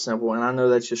literally that simple, and I know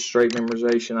that's just straight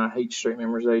memorization. I hate straight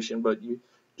memorization, but you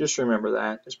just remember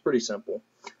that. It's pretty simple.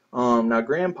 Now,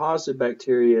 gram-positive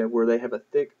bacteria, where they have a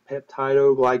thick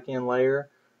peptidoglycan layer,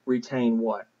 retain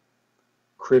what?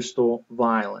 Crystal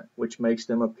violet, which makes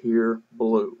them appear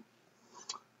blue.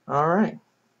 All right.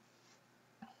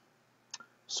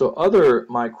 So other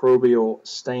microbial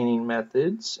staining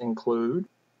methods include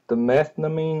the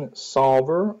methenamine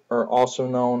solver, or also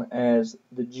known as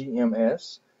the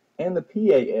GMS, and the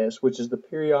PAS, which is the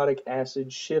periodic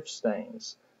acid shift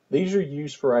stains. These are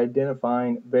used for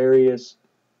identifying various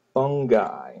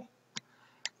fungi,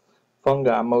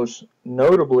 most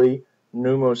notably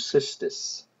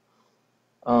pneumocystis.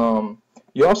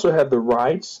 You also have the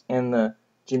Wrights and the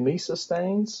Gemisa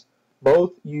stains.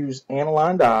 Both use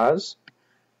aniline dyes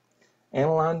and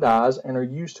are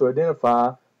used to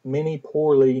identify many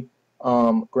poorly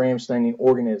gram-staining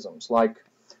organisms. Like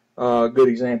a good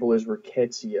example is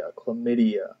Rickettsia,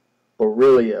 Chlamydia,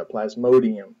 Borrelia,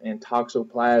 Plasmodium, and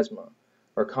Toxoplasma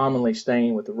are commonly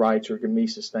stained with the Wrights or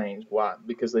Gemisa stains. Why?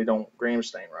 Because they don't gram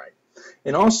stain right.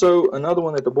 And also another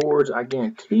one that the boards, I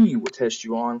guarantee, will test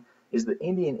you on is the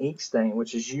Indian ink stain,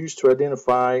 which is used to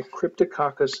identify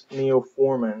Cryptococcus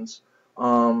neoformans,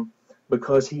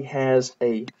 because he has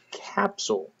a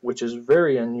capsule, which is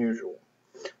very unusual.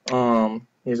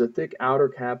 He has a thick outer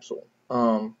capsule,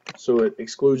 so it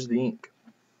excludes the ink.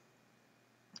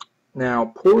 Now,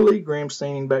 poorly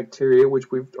gram-staining bacteria,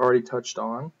 which we've already touched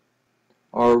on,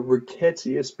 are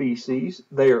Rickettsia species.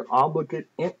 They are obligate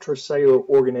intracellular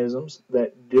organisms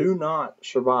that do not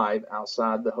survive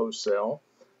outside the host cell.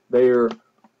 They are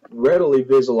readily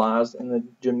visualized in the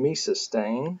Gemisa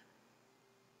stain.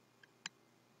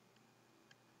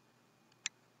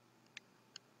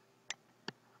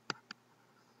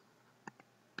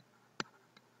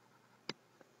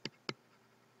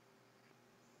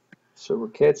 So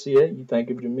Rickettsia, you think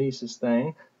of Gemisa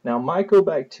stain. Now,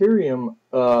 Mycobacterium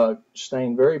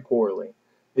stain very poorly.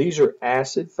 These are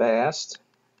acid-fast.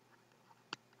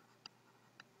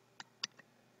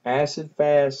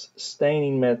 Acid-fast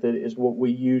staining method is what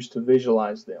we use to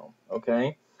visualize them.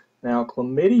 Okay. Now,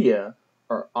 Chlamydia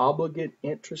are obligate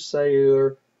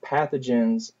intracellular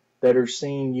pathogens that are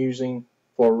seen using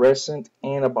fluorescent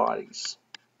antibodies.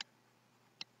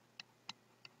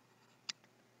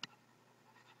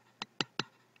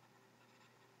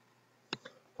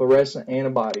 Fluorescent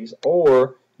antibodies,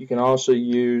 or you can also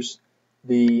use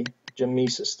the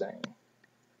Gemisa stain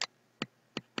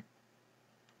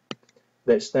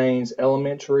that stains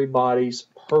elementary bodies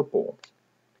purple.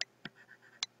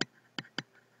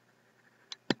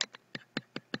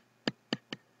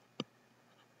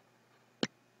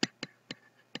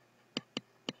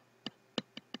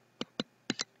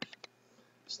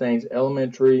 Stains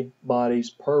elementary bodies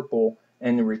purple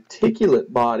and the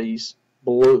reticulate bodies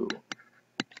blue.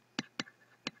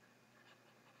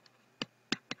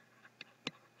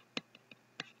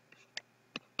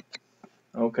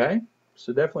 Okay,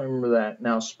 so definitely remember that.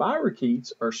 Now,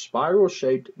 spirochetes are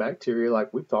spiral-shaped bacteria,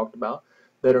 like we've talked about,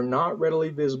 that are not readily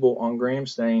visible on gram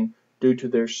stain due to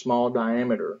their small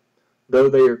diameter, though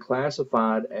they are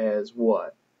classified as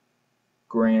what?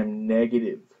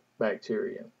 Gram-negative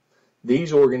bacteria.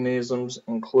 These organisms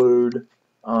include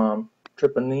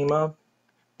Treponema,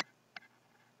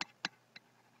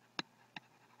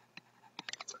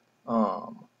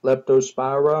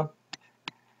 Leptospira,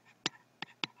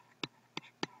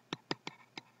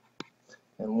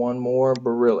 and one more,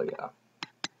 Borrelia.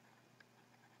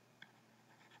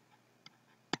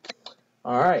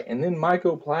 Alright, and then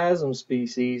mycoplasma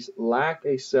species lack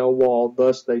a cell wall,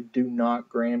 thus they do not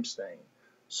gram stain.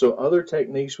 So other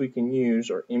techniques we can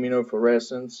use are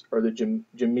immunofluorescence or the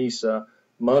Gemisa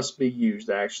must be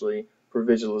used actually for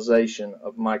visualization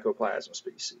of mycoplasma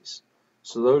species.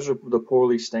 So those are the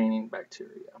poorly staining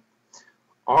bacteria.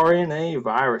 RNA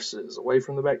viruses, away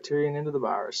from the bacteria and into the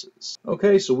viruses.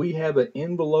 Okay, so we have an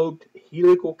enveloped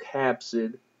helical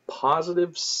capsid,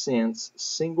 positive sense,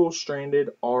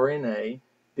 single-stranded RNA.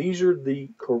 These are the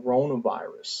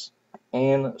coronavirus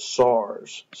and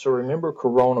SARS. So remember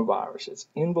coronavirus. It's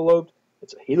enveloped,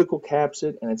 it's a helical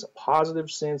capsid, and it's a positive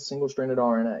sense, single-stranded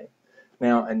RNA.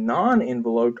 Now, a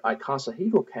non-enveloped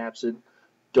icosahedral capsid,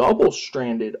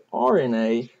 double-stranded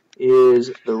RNA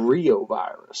is the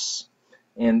reovirus.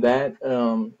 And that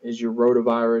is your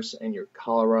rotavirus and your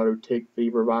Colorado tick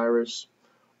fever virus.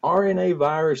 RNA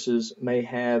viruses may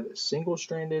have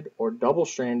single-stranded or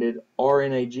double-stranded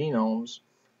RNA genomes,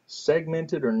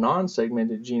 segmented or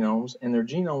non-segmented genomes, and their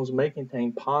genomes may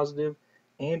contain positive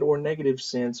and or negative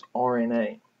sense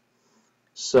RNA.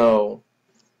 So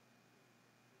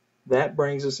that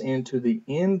brings us into the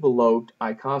enveloped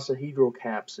icosahedral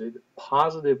capsid,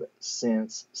 positive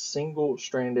sense,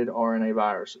 single-stranded RNA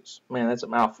viruses. Man, that's a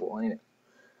mouthful, ain't it?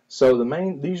 So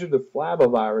these are the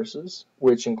flaviviruses,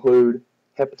 which include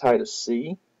hepatitis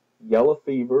C, yellow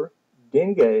fever,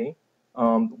 dengue,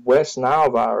 West Nile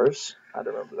virus, I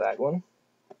remember that one,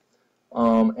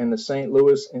 and the St.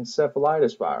 Louis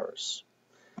encephalitis virus.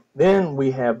 Then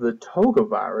we have the toga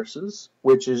viruses,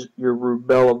 which is your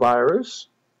rubella virus,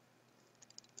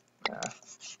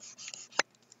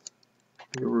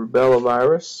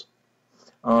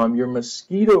 your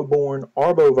mosquito-borne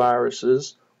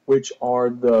arboviruses, which are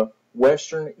the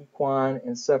Western equine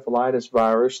encephalitis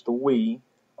virus, the WE,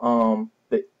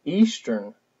 the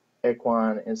Eastern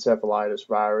equine encephalitis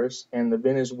virus, and the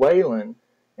Venezuelan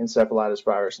encephalitis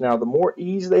virus. Now, the more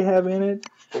E's they have in it,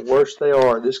 the worse they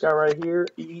are. This guy right here,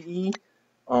 EEE,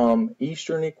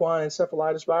 Eastern equine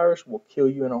encephalitis virus, will kill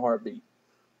you in a heartbeat.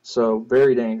 So,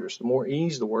 very dangerous. The more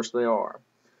E's, the worse they are.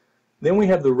 Then we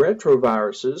have the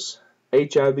retroviruses,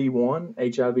 HIV-1,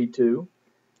 HIV-2,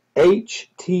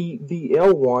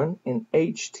 HTVL1, and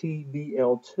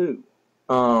HTVL2.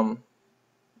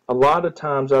 A lot of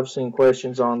times I've seen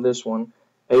questions on this one,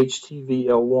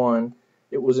 HTVL1.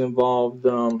 It was involved,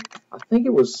 I think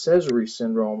it was Sézary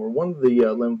syndrome or one of the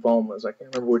lymphomas. I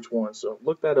can't remember which one, so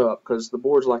look that up because the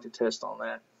boards like to test on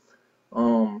that.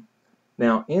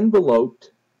 Now,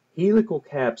 enveloped helical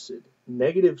capsid,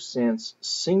 negative sense,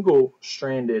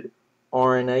 single-stranded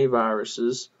RNA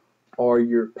viruses are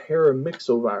your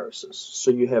paramyxoviruses.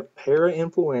 So you have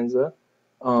parainfluenza,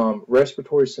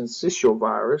 respiratory syncytial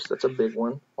virus, that's a big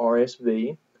one,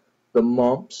 RSV, the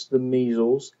mumps, the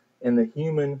measles, and the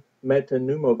human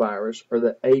metapneumovirus, or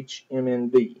the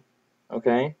HMNV.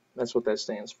 Okay, that's what that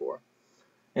stands for.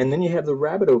 And then you have the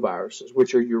rabbitoviruses,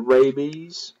 which are your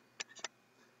rabies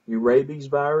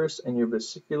virus, and your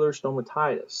vesicular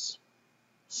stomatitis.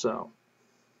 So,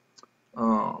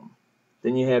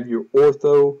 then you have your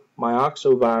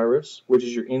orthomyxovirus, which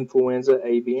is your influenza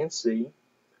A, B, and C.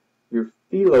 Your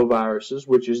filoviruses,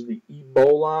 which is the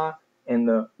Ebola and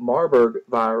the Marburg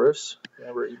virus.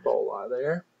 Remember Ebola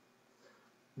there.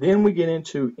 Then we get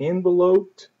into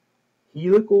enveloped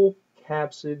helical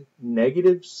capsid,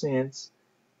 negative sense,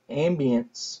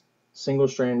 ambience,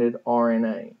 single-stranded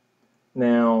RNA.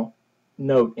 Now,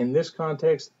 note, in this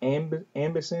context,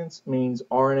 ambisense means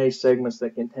RNA segments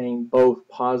that contain both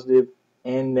positive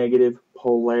and negative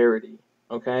polarity.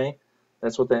 Okay?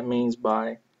 That's what that means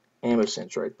by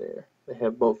ambisense right there. They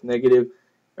have both negative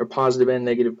or positive and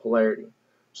negative polarity.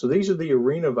 So these are the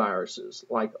arenaviruses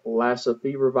like Lassa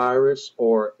fever virus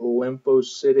or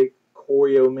lymphocytic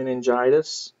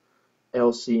choriomeningitis,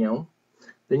 LCM.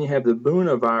 Then you have the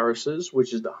Buna viruses,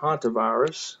 which is the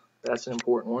hantavirus. That's an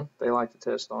important one they like to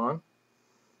test on.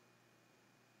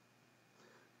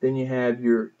 Then you have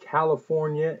your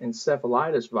California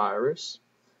encephalitis virus,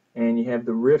 and you have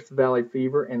the Rift Valley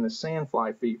fever and the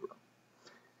sandfly fever.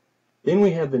 Then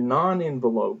we have the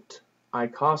non-enveloped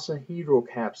icosahedral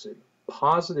capsid,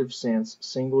 positive sense,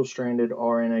 single-stranded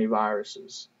RNA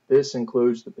viruses. This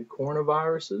includes the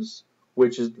picornaviruses,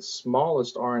 which is the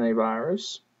smallest RNA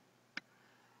virus.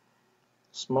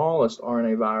 Smallest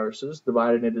RNA viruses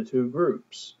divided into two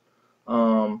groups,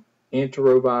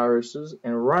 enteroviruses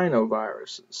and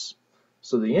rhinoviruses.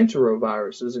 So the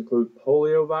enteroviruses include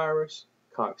poliovirus,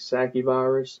 Coxsackie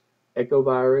virus,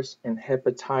 echovirus, and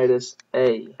hepatitis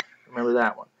A. Remember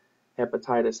that one,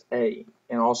 hepatitis A,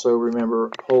 and also remember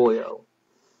polio.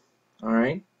 All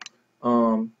right.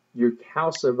 Your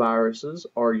calciviruses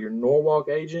are your Norwalk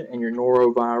agent and your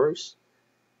norovirus,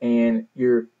 and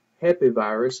your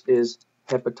hepivirus is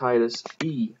hepatitis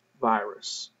E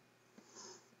virus.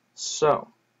 So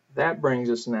that brings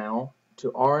us now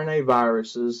to RNA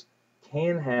viruses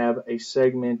can have a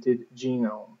segmented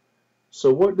genome.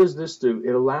 So what does this do?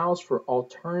 It allows for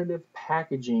alternative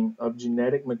packaging of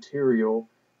genetic material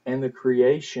and the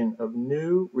creation of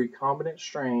new recombinant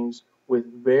strains with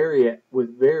varied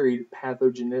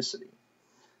pathogenicity.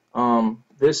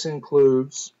 This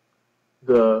includes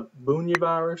the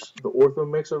bunyavirus, the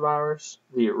orthomyxovirus,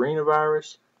 the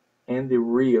arenavirus, and the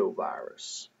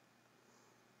reovirus.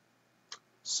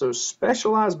 So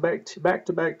specialized back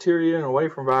to bacteria and away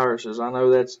from viruses. I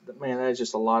know that's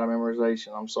just a lot of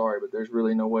memorization. I'm sorry, but there's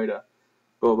really no way to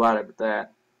go about it with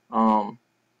that.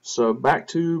 So back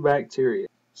to bacteria.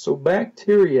 So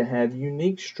bacteria have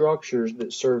unique structures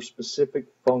that serve specific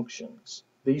functions.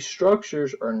 These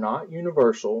structures are not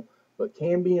universal, but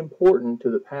can be important to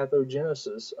the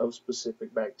pathogenesis of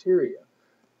specific bacteria.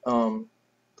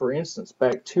 For instance,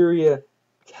 bacteria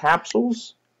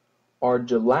capsules are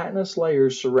gelatinous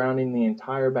layers surrounding the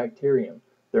entire bacterium.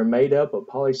 They're made up of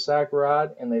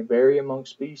polysaccharide and they vary among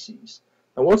species.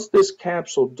 Now, what's this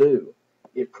capsule do?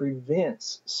 It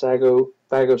prevents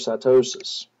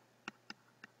phagocytosis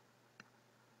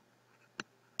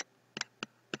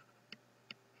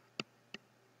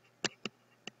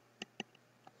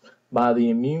by the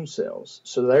immune cells.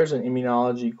 So there's an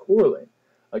immunology correlate.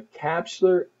 A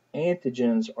capsular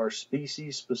antigens are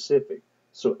species specific.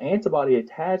 So antibody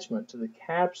attachment to the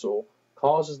capsule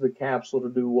causes the capsule to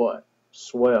do what?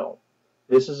 Swell.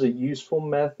 This is a useful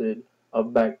method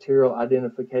of bacterial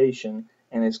identification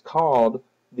and is called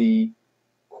the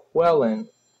quelling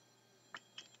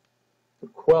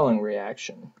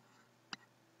reaction.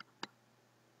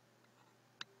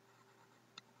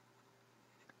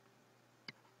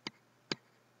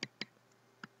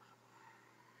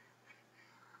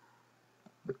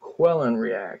 The quelling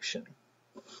reaction.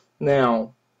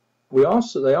 Now, they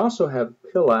also have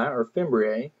pili or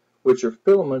fimbriae, which are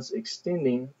filaments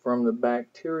extending from the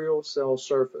bacterial cell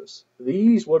surface.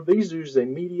 What these do is they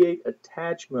mediate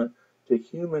attachment to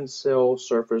human cell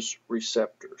surface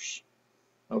receptors.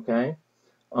 Okay,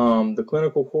 the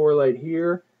clinical correlate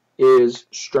here is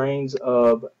strains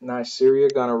of Neisseria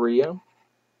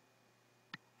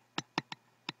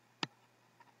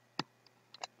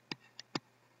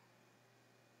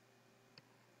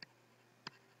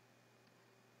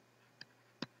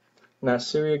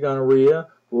gonorrhea,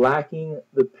 lacking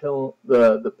the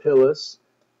pilus,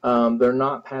 they're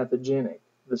not pathogenic.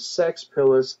 The sex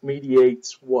pilus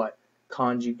mediates what?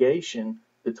 Conjugation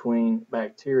between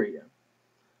bacteria.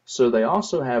 So they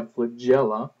also have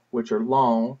flagella, which are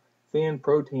long, thin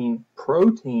protein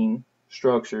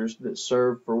structures that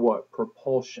serve for what?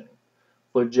 Propulsion.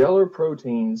 Flagellar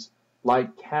proteins,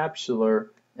 like capsular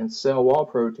and cell wall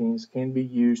proteins, can be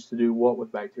used to do what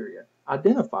with bacteria?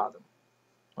 Identify them.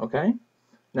 Okay?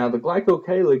 Now the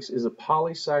glycocalyx is a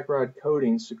polysaccharide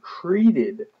coating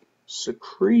secreted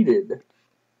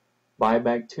by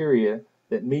bacteria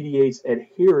that mediates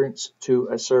adherence to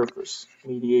a surface.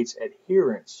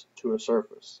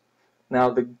 Now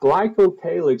the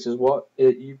glycocalyx is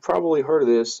you've probably heard of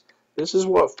this. This is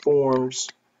what forms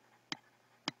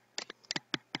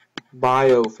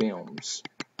biofilms.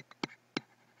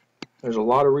 There's a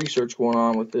lot of research going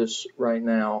on with this right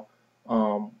now,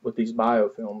 with these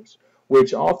biofilms,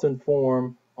 which often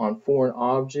form on foreign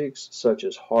objects such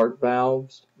as heart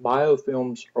valves.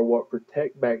 Biofilms are what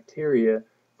protect bacteria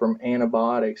from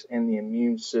antibiotics and the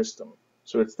immune system.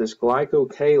 So it's this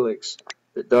glycocalyx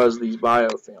that does these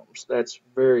biofilms. That's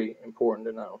very important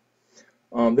to know.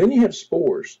 Then you have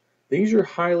spores. These are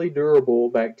highly durable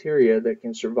bacteria that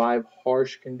can survive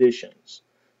harsh conditions.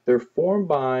 They're formed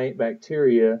by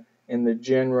bacteria in the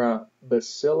genera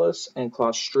Bacillus and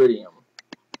Clostridium.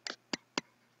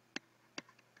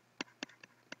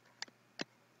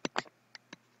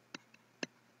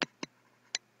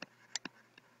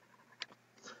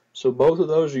 So both of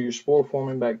those are your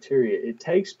spore-forming bacteria. It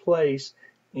takes place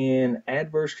in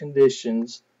adverse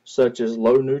conditions such as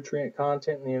low nutrient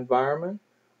content in the environment.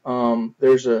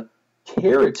 There's a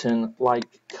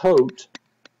keratin-like coat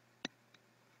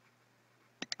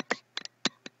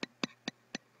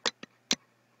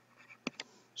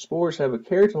Spores have a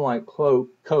keratin-like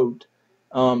coat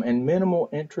and minimal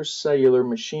intracellular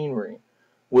machinery,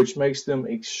 which makes them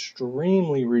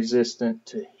extremely resistant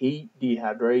to heat,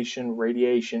 dehydration,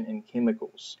 radiation, and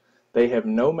chemicals. They have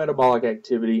no metabolic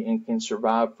activity and can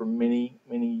survive for many,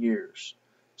 many years.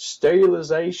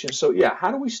 Sterilization. So yeah,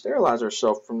 how do we sterilize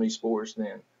ourselves from these spores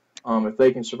then? If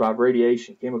they can survive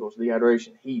radiation, chemicals,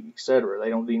 dehydration, heat, etc., they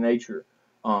don't denature.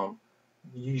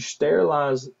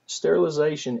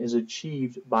 Sterilization is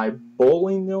achieved by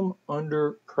boiling them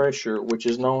under pressure, which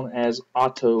is known as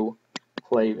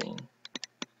autoclaving.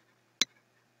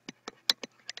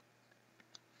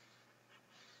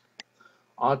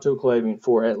 autoclaving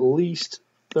for at least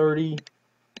 30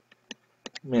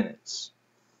 minutes.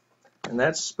 And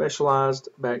that's specialized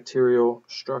bacterial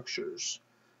structures.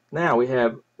 Now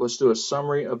let's do a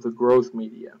summary of the growth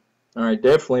media. All right,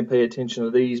 definitely pay attention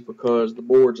to these because the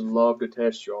boards love to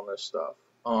test you on this stuff.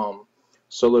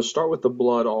 So let's start with the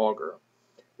blood agar.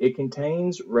 It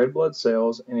contains red blood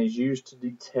cells and is used to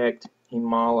detect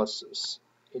hemolysis.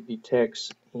 It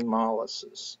detects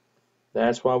hemolysis.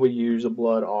 That's why we use a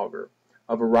blood agar.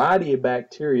 A variety of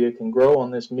bacteria can grow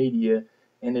on this media,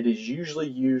 and it is usually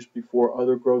used before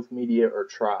other growth media are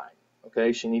tried.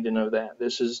 Okay, so you need to know that.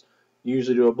 This is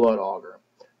usually to a blood agar.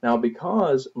 Now,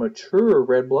 because mature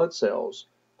red blood cells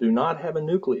do not have a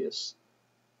nucleus,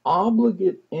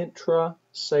 obligate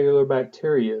intracellular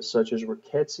bacteria such as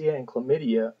rickettsia and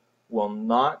chlamydia will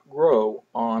not grow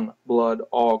on blood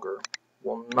agar.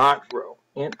 Will not grow.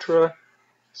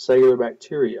 Intracellular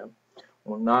bacteria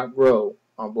will not grow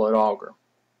on blood agar.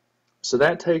 So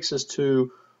that takes us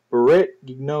to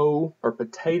Barrett-Guenon or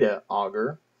potato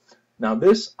agar. Now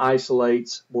this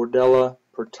isolates Bordella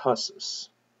pertussis.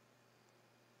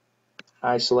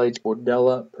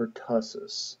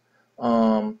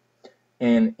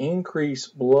 And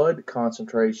increased blood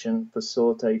concentration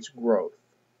facilitates growth.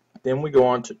 Then we go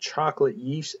on to chocolate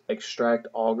yeast extract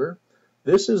agar.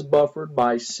 This is buffered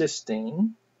by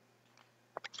cysteine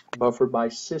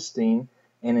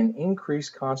and an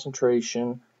increased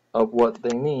concentration of what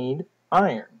they need,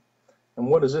 iron. And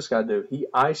what does this guy do? He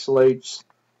isolates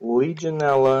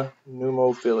Legionella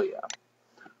pneumophila.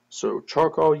 So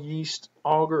charcoal yeast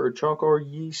agar or charcoal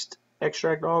yeast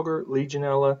extract agar,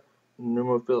 Legionella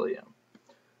pneumophila.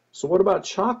 So what about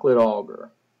chocolate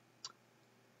agar?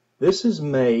 This is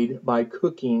made by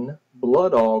cooking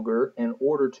blood agar in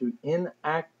order to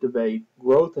inactivate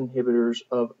growth inhibitors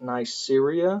of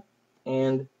Neisseria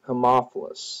and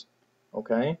Haemophilus.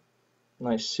 Okay?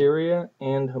 Neisseria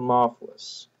and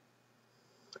Haemophilus.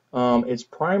 It's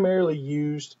primarily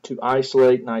used to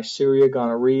isolate Neisseria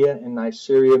gonorrhea and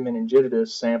Neisseria meningitidis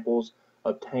samples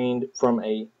obtained from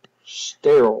a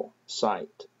sterile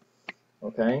site.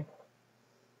 Okay?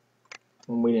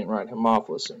 And we didn't write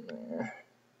Haemophilus in there.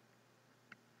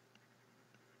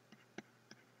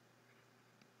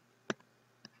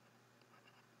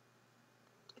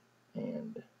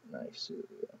 And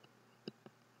Neisseria.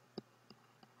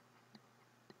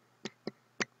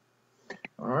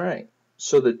 Alright,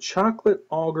 so the chocolate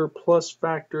agar plus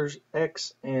factors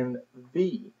X and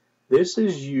V. This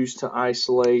is used to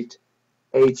isolate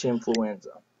H.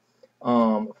 influenza.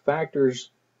 Factors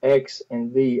X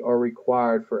and V are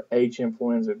required for H.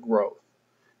 influenza growth.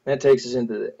 That takes us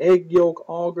into the egg yolk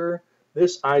agar.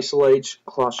 This isolates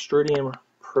Clostridium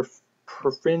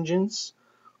perfringens.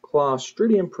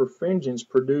 Clostridium perfringens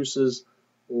produces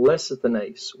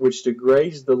lecithinase, which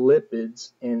degrades the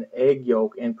lipids in egg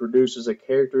yolk and produces a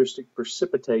characteristic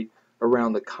precipitate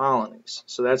around the colonies.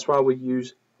 So that's why we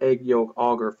use egg yolk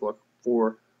agar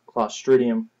for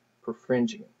Clostridium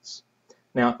perfringens.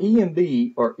 Now,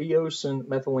 EMB, or eosin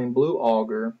methylene blue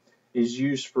agar, is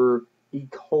used for E.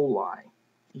 coli.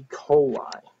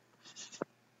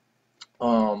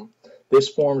 This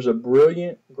forms a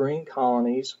brilliant green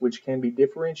colonies which can be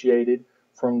differentiated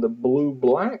from the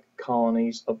blue-black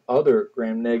colonies of other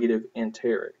gram-negative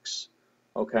enterics.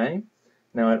 Okay?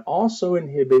 Now it also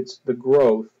inhibits the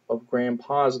growth of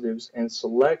gram-positives and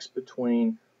selects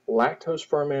between lactose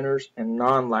fermenters and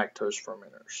non-lactose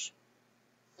fermenters.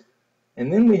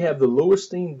 And then we have the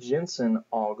Lewis-Jensen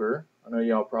agar. I know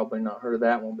y'all probably not heard of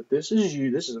that one, but this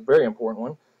is a very important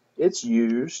one. It's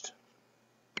used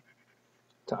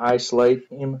to isolate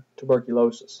M.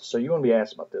 tuberculosis. So you want to be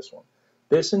asked about this one.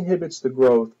 This inhibits the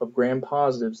growth of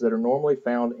gram-positives that are normally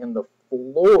found in the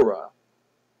flora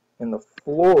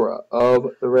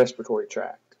of the respiratory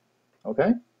tract.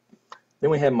 Okay? Then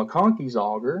we have McConkey's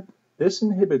agar. This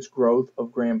inhibits growth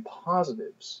of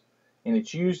gram-positives, and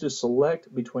it's used to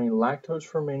select between lactose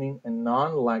fermenting and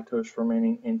non-lactose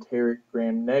fermenting enteric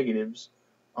gram-negatives.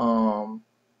 Does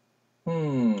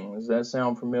that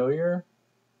sound familiar?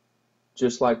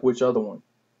 Just like which other one?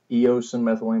 Eosin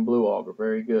methylene blue agar.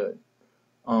 Very good.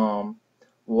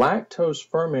 Lactose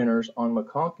fermenters on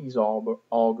McConkey's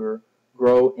agar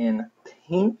grow in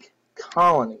pink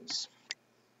colonies.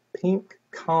 Pink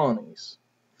colonies.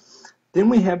 Then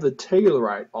we have the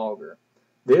Taylorite agar.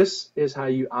 This is how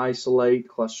you isolate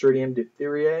Clostridium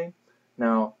diphtheriae.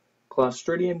 Now,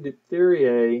 Clostridium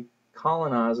diphtheriae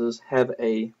colonizes have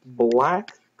a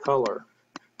black color.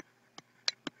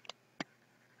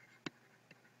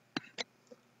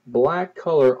 Black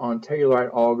color on Taylorite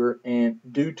agar, and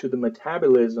due to the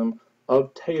metabolism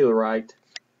of Taylorite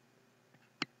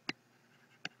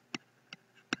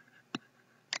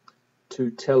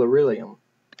to tellurium.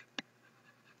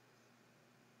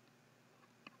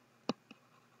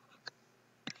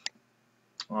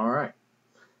 Alright.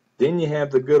 Then you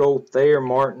have the good old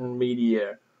Thayer-Martin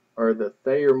media, or the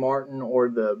Thayer-Martin or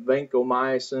the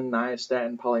vancomycin,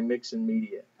 nystatin, polymyxin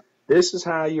media. This is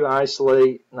how you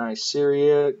isolate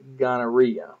Neisseria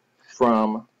gonorrhea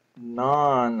from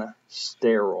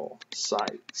non-sterile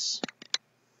sites.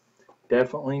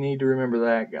 Definitely need to remember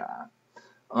that guy.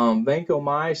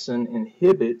 Vancomycin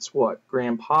inhibits what?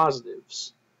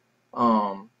 Gram-positives.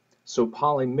 So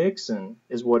polymyxin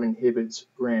is what inhibits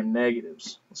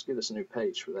gram-negatives. Let's get us a new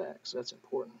page for that, because that's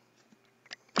important.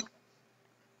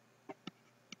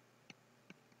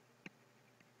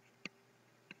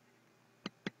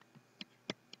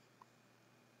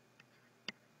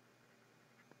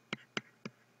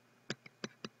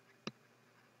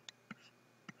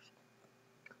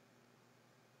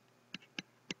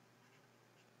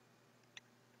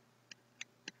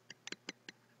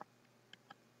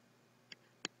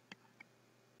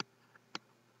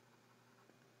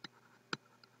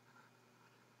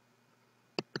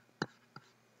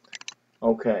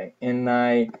 Okay, and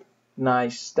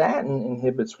nystatin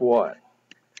inhibits what?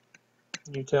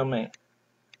 You tell me.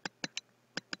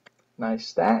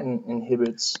 Nystatin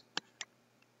inhibits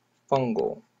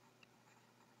fungal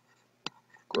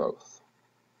growth.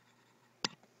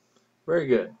 Very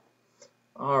good.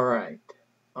 All right.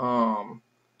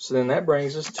 So then that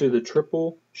brings us to the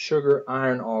triple sugar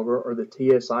iron agar, or the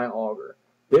TSI agar.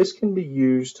 This can be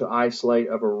used to isolate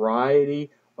a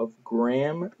variety of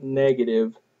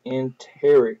gram-negative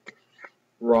enteric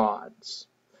rods.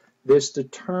 This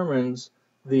determines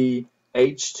the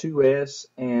H2S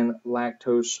and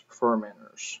lactose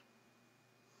fermenters.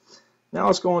 Now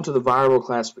let's go on to the viral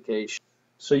classification.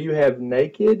 So you have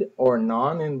naked or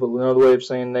non-envelope. Another way of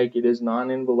saying naked is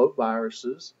non-envelope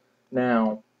viruses.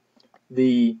 Now,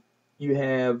 you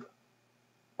have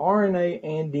RNA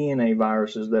and DNA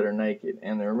viruses that are naked,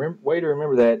 and the way to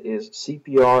remember that is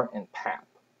CPR and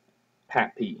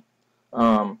PAP-P.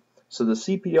 So the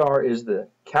CPR is the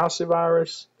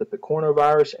calcivirus, the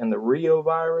picornavirus, and the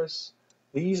reovirus.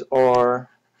 These are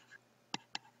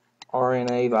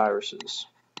RNA viruses.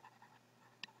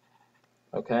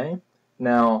 Okay?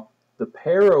 Now, the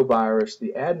parovirus,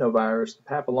 the adenovirus, the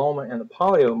papilloma, and the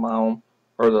polyomyelm,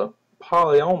 or the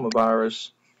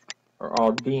polyomavirus, are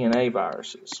all DNA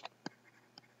viruses.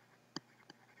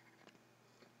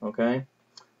 Okay?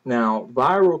 Now,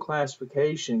 viral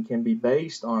classification can be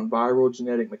based on viral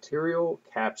genetic material,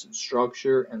 capsid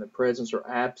structure, and the presence or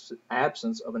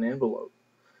absence of an envelope.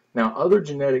 Now, other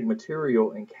genetic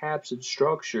material and capsid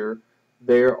structure,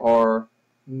 there are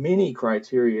many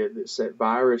criteria that set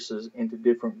viruses into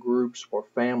different groups or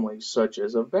families, such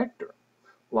as a vector,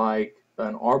 like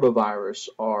an arbovirus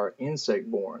or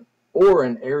insect-borne, or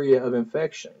an area of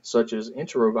infection, such as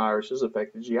enteroviruses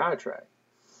affect the GI tract.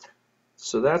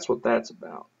 So that's what that's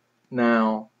about.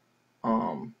 Now,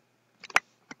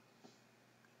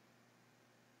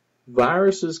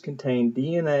 viruses contain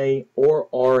DNA or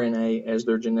RNA as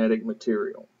their genetic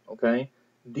material. Okay?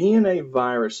 DNA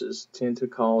viruses tend to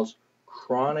cause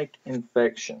chronic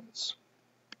infections.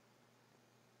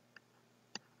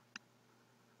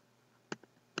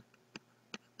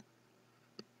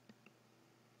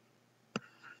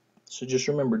 So just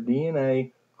remember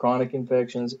DNA, chronic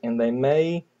infections, and they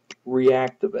may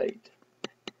reactivate.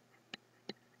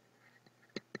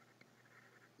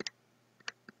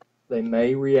 They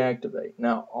may reactivate.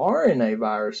 Now, RNA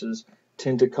viruses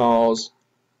tend to cause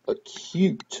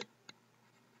acute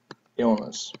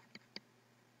illness.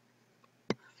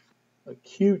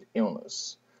 Acute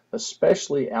illness,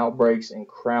 especially outbreaks in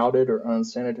crowded or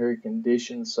unsanitary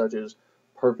conditions, such as,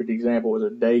 perfect example was a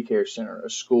daycare center, a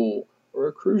school, or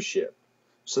a cruise ship.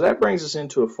 So that brings us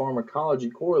into a pharmacology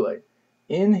correlate.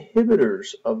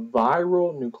 Inhibitors of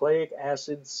viral nucleic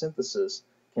acid synthesis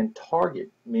can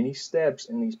target many steps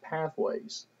in these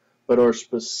pathways, but are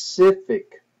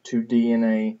specific to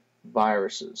DNA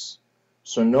viruses.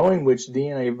 So knowing which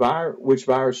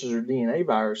viruses are DNA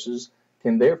viruses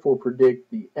can therefore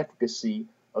predict the efficacy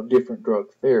of different drug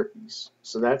therapies.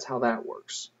 So that's how that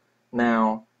works.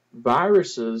 Now,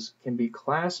 viruses can be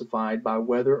classified by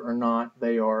whether or not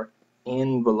they are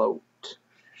enveloped.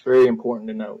 Very important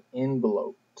to know,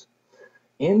 enveloped.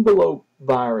 Enveloped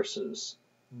viruses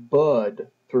bud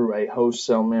through a host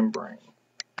cell membrane.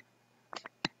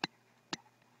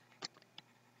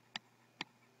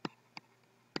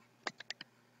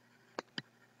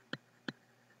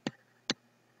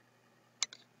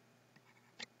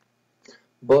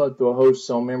 Bud through a host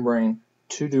cell membrane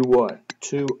to do what?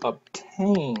 To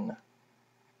obtain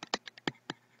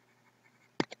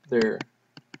their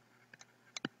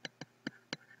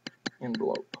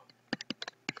envelope.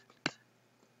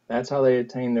 That's how they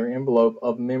attain their envelope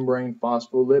of membrane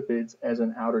phospholipids as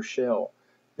an outer shell.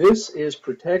 This is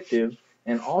protective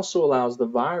and also allows the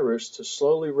virus to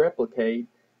slowly replicate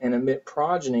and emit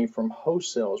progeny from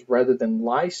host cells rather than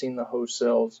lysing the host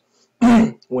cells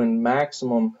when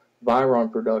maximum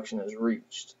viron production is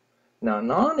reached. Now,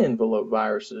 non-envelope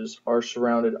viruses are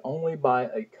surrounded only by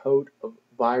a coat of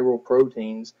viral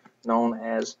proteins known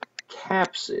as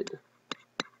capsid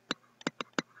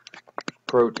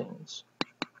proteins.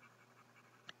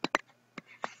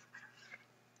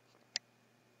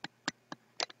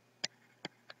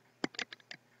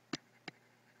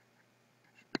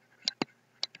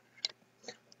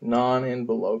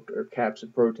 Non-enveloped or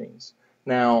capsid proteins.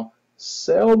 Now,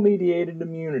 cell-mediated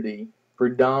immunity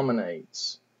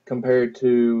predominates compared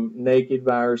to naked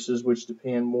viruses, which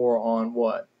depend more on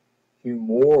what?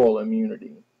 Humoral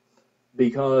immunity,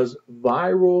 because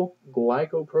viral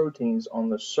glycoproteins on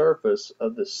the surface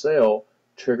of the cell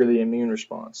trigger the immune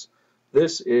response.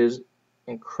 This is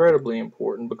incredibly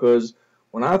important because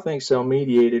when I think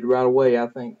cell-mediated, right away I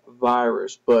think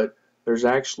virus, but there's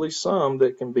actually some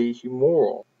that can be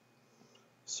humoral.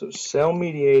 So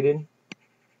cell-mediated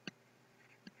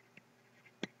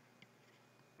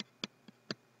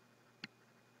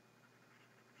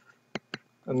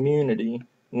immunity,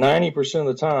 90% of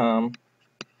the time,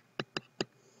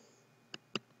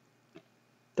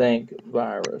 think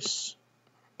virus,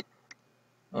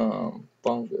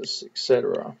 fungus,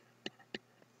 etc.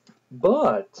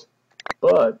 But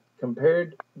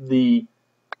compared the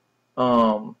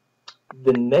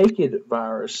naked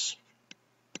virus,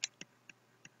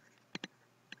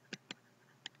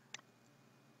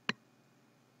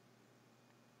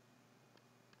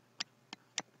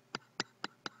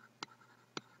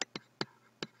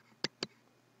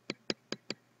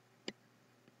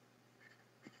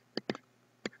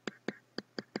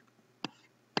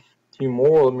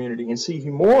 humoral immunity. And see,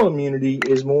 humoral immunity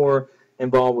is more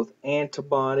involved with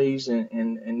antibodies and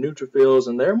neutrophils,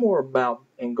 and they're more about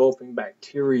engulfing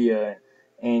bacteria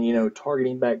and, you know,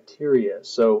 targeting bacteria.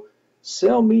 So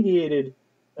cell-mediated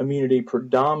immunity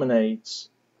predominates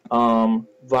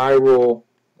viral,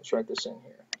 let's write this in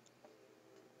here,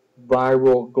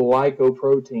 viral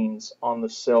glycoproteins on the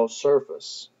cell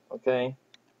surface, okay?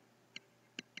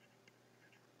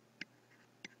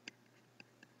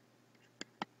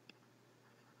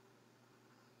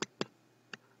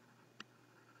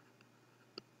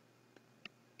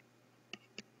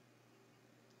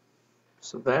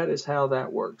 So that is how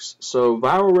that works. So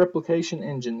viral replication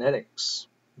and genetics.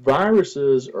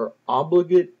 Viruses are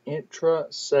obligate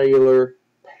intracellular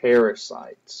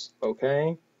parasites,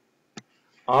 okay?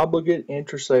 Obligate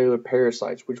intracellular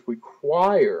parasites, which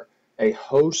require a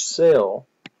host cell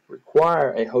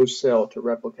to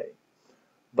replicate.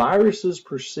 Viruses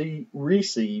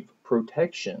receive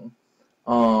protection,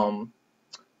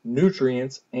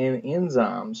 nutrients, and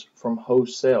enzymes from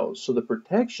host cells. So the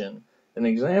protection, an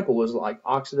example is like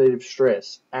oxidative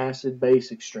stress,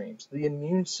 acid-base extremes, the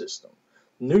immune system.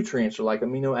 Nutrients are like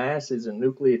amino acids and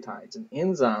nucleotides, and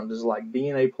enzymes is like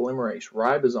DNA polymerase,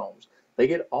 ribosomes. They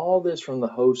get all this from the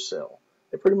host cell.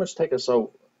 They pretty much take us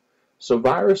over. So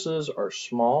viruses are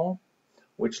small,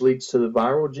 which leads to the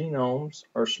viral genomes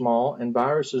are small, and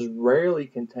viruses rarely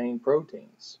contain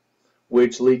proteins,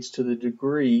 which leads to the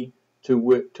degree to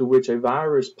which a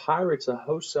virus pirates a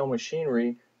host cell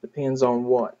machinery depends on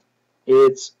what?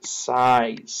 Its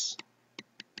size.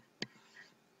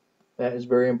 That is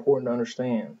very important to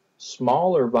understand.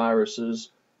 Smaller viruses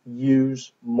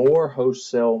use more host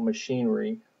cell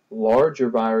machinery. Larger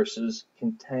viruses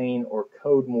contain or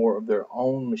code more of their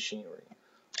own machinery.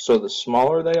 So the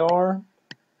smaller they are,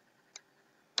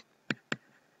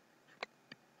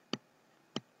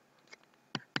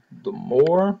 the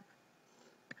more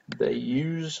they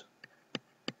use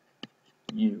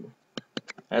you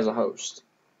as a host.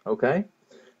 Okay?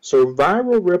 So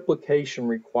viral replication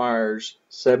requires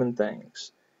 7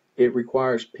 things. It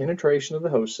requires penetration of the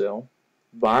host cell,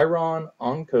 viron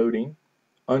uncoding.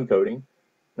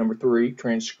 Number 3,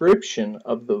 transcription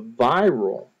of the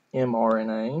viral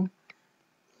mRNA,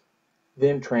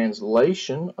 then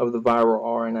translation of the viral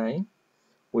RNA,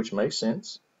 which makes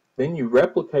sense. Then you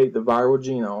replicate the viral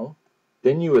genome.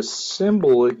 Then you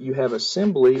assemble it. You have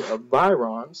assembly of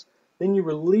virons. Then you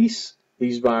release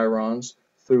these virons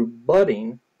through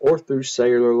budding or through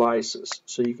cellular lysis.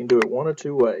 So you can do it one of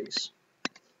 2 ways.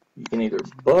 You can either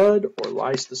bud or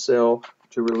lyse the cell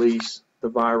to release the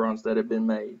virons that have been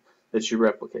made, that you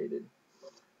replicated.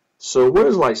 So what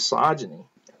is lysogeny?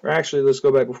 Or actually, let's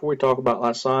go back before we talk about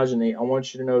lysogeny. I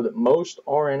want you to know that most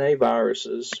RNA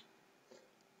viruses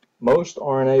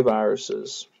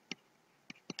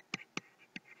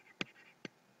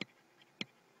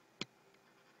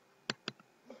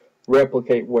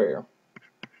replicate where?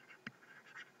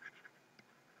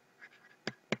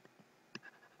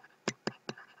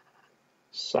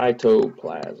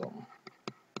 Cytoplasm.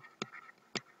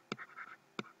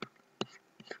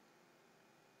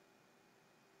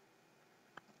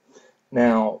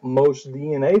 Now, most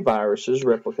DNA viruses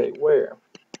replicate where?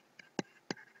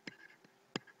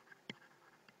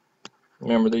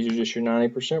 Remember, these are just your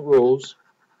 90% rules.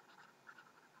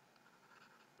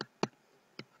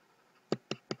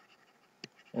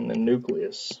 In the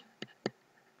nucleus.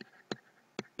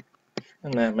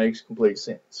 And that makes complete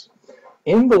sense.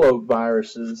 Envelope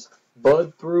viruses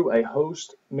bud through a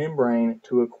host membrane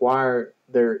to acquire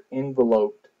their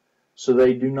envelope, so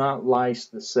they do not lyse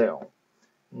the cell.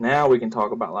 Now we can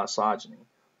talk about lysogeny.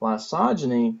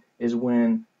 Lysogeny is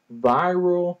when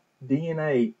viral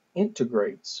DNA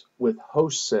integrates with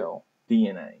host cell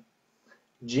DNA.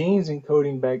 Genes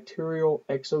encoding bacterial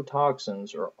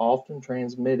exotoxins are often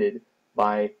transmitted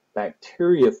by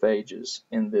bacteriophages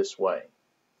in this way.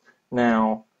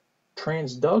 Now,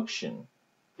 transduction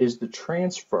is the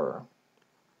transfer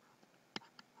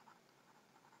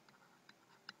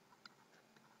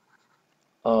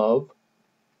of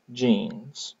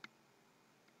genes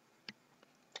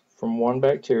from one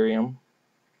bacterium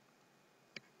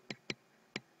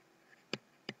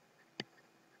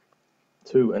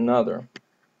to another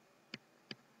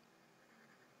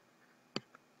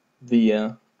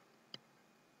via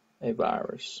a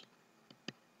virus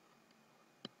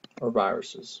or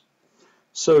viruses.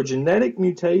 So genetic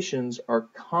mutations are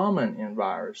common in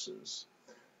viruses.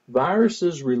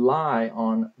 Viruses rely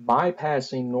on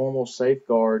bypassing normal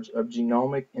safeguards of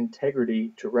genomic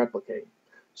integrity to replicate.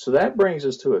 So that brings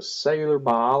us to a cellular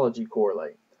biology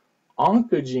correlate.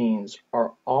 Oncogenes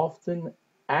are often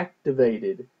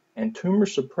activated and tumor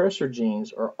suppressor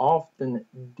genes are often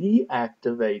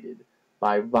deactivated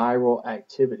by viral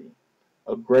activity.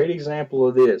 A great example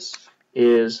of this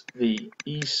is the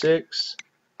E6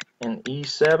 and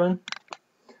E7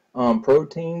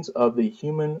 proteins of the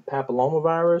human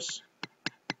papillomavirus,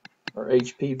 or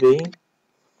HPV,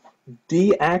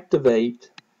 deactivate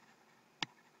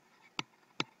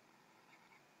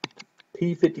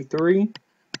P53,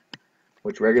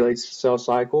 which regulates the cell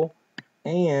cycle,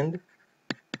 and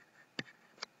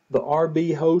the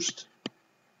RB host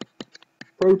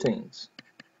proteins,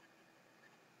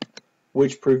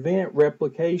 which prevent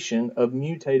replication of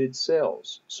mutated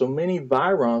cells. So many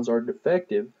virons are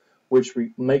defective, which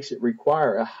makes it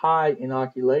require a high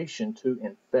inoculation to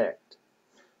infect.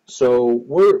 So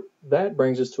that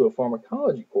brings us to a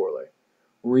pharmacology correlate.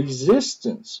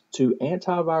 Resistance to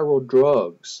antiviral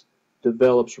drugs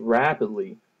develops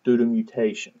rapidly due to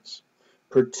mutations.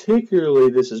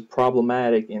 Particularly, this is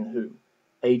problematic in who?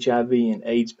 HIV and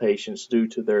AIDS patients due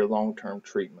to their long-term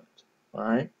treatment. All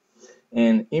right?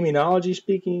 And immunology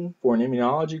speaking, for an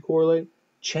immunology correlate,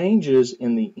 changes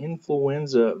in the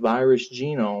influenza virus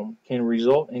genome can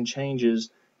result in changes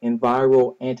in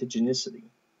viral antigenicity.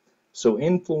 So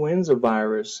influenza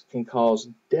virus can cause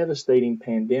devastating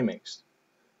pandemics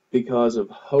because of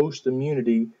host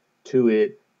immunity to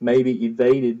it may be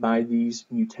evaded by these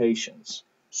mutations.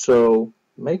 So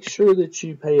make sure that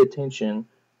you pay attention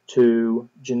to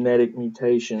genetic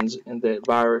mutations and that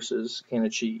viruses can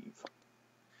achieve.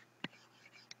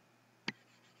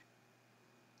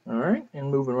 All right,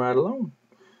 and moving right along.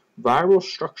 Viral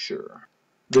structure.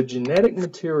 The genetic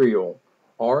material,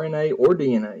 RNA or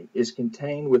DNA, is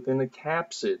contained within a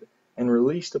capsid and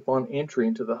released upon entry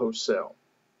into the host cell.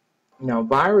 Now,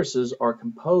 viruses are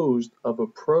composed of a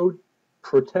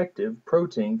protective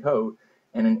protein coat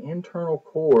and an internal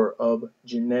core of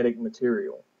genetic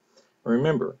material.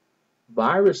 Remember,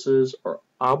 viruses are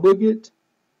obligate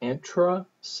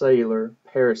intracellular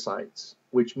parasites,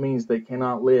 which means they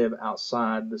cannot live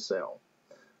outside the cell.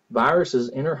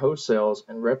 Viruses enter host cells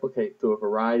and replicate through a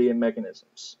variety of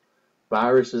mechanisms.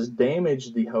 Viruses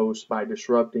damage the host by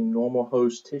disrupting normal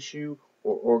host tissue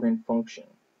or organ function.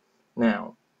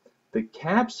 Now, the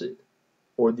capsid,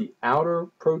 or the outer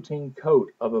protein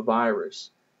coat of a virus,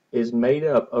 is made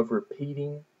up of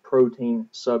repeating protein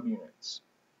subunits.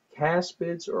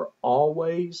 Capsids are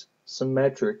always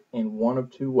symmetric in one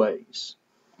of two ways.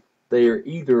 They are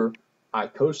either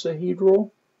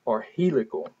icosahedral or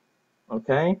helical.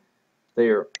 Okay? They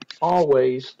are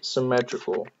always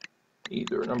symmetrical,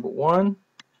 either number one,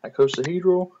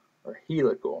 icosahedral, or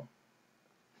helical.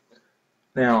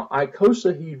 Now,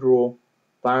 icosahedral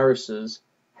viruses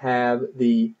have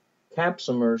the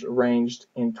capsomers arranged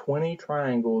in 20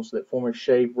 triangles that form a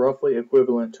shape roughly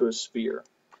equivalent to a sphere.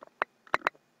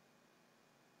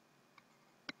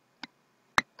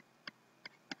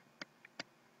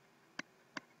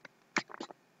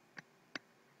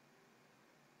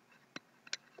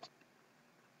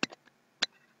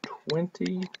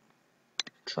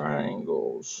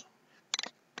 Triangles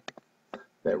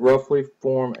that roughly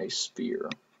form a sphere.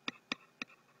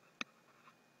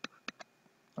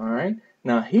 Alright,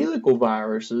 now helical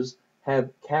viruses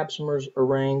have capsomers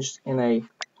arranged in a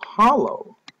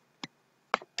hollow.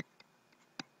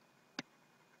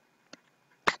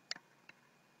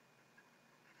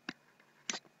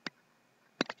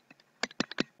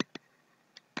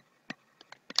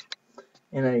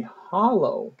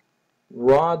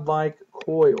 Rod-like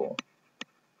coil.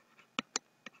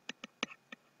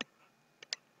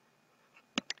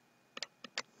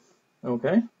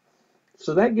 Okay,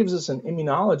 so that gives us an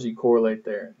immunology correlate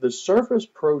there. The surface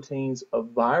proteins of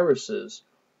viruses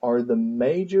are the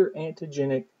major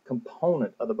antigenic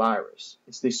component of the virus.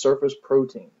 It's the surface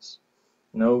proteins.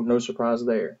 No surprise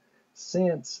there,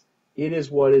 since it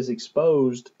is what is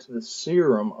exposed to the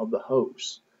serum of the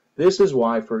host. This is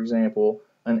why, for example,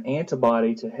 an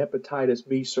antibody to hepatitis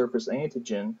B surface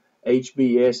antigen,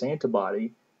 HBs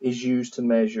antibody, is used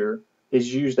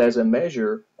as a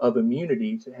measure of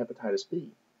immunity to hepatitis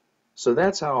B. So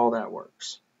that's how all that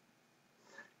works.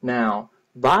 Now,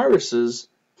 viruses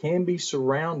can be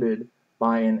surrounded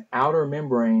by an outer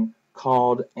membrane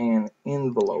called an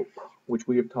envelope, which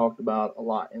we have talked about a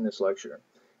lot in this lecture.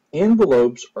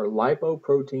 Envelopes are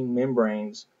lipoprotein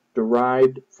membranes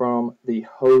derived from the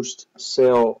host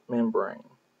cell membrane.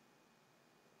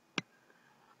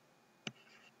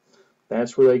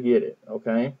 That's where they get it,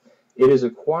 okay? It is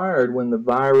acquired when the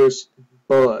virus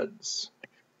buds.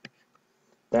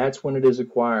 That's when it is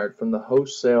acquired from the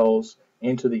host cells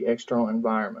into the external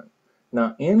environment.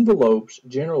 Now, envelopes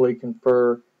generally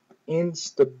confer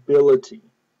instability,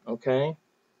 okay?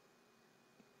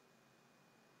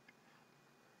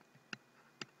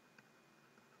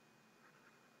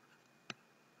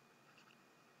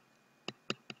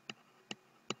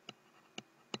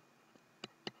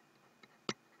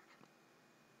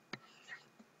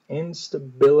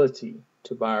 Instability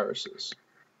to viruses.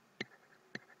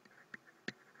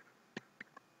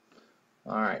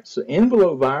 Alright, so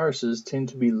envelope viruses tend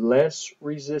to be less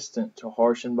resistant to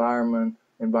harsh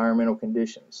environmental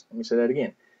conditions. Let me say that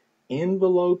again.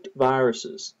 Enveloped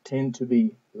viruses tend to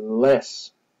be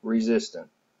less resistant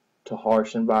to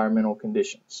harsh environmental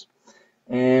conditions.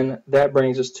 And that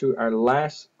brings us to our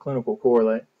last clinical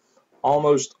correlate.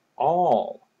 Almost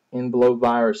all enveloped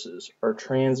viruses are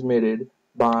transmitted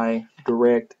by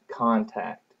direct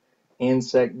contact,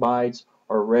 insect bites,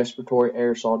 or respiratory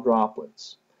aerosol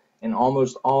droplets. And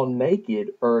almost all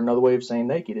naked, or another way of saying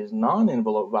naked is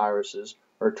non-enveloped viruses,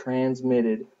 are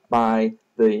transmitted by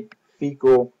the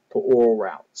fecal to oral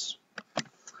routes.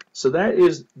 So that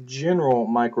is general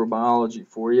microbiology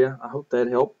for you. I hope that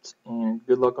helped, and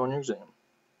good luck on your exam.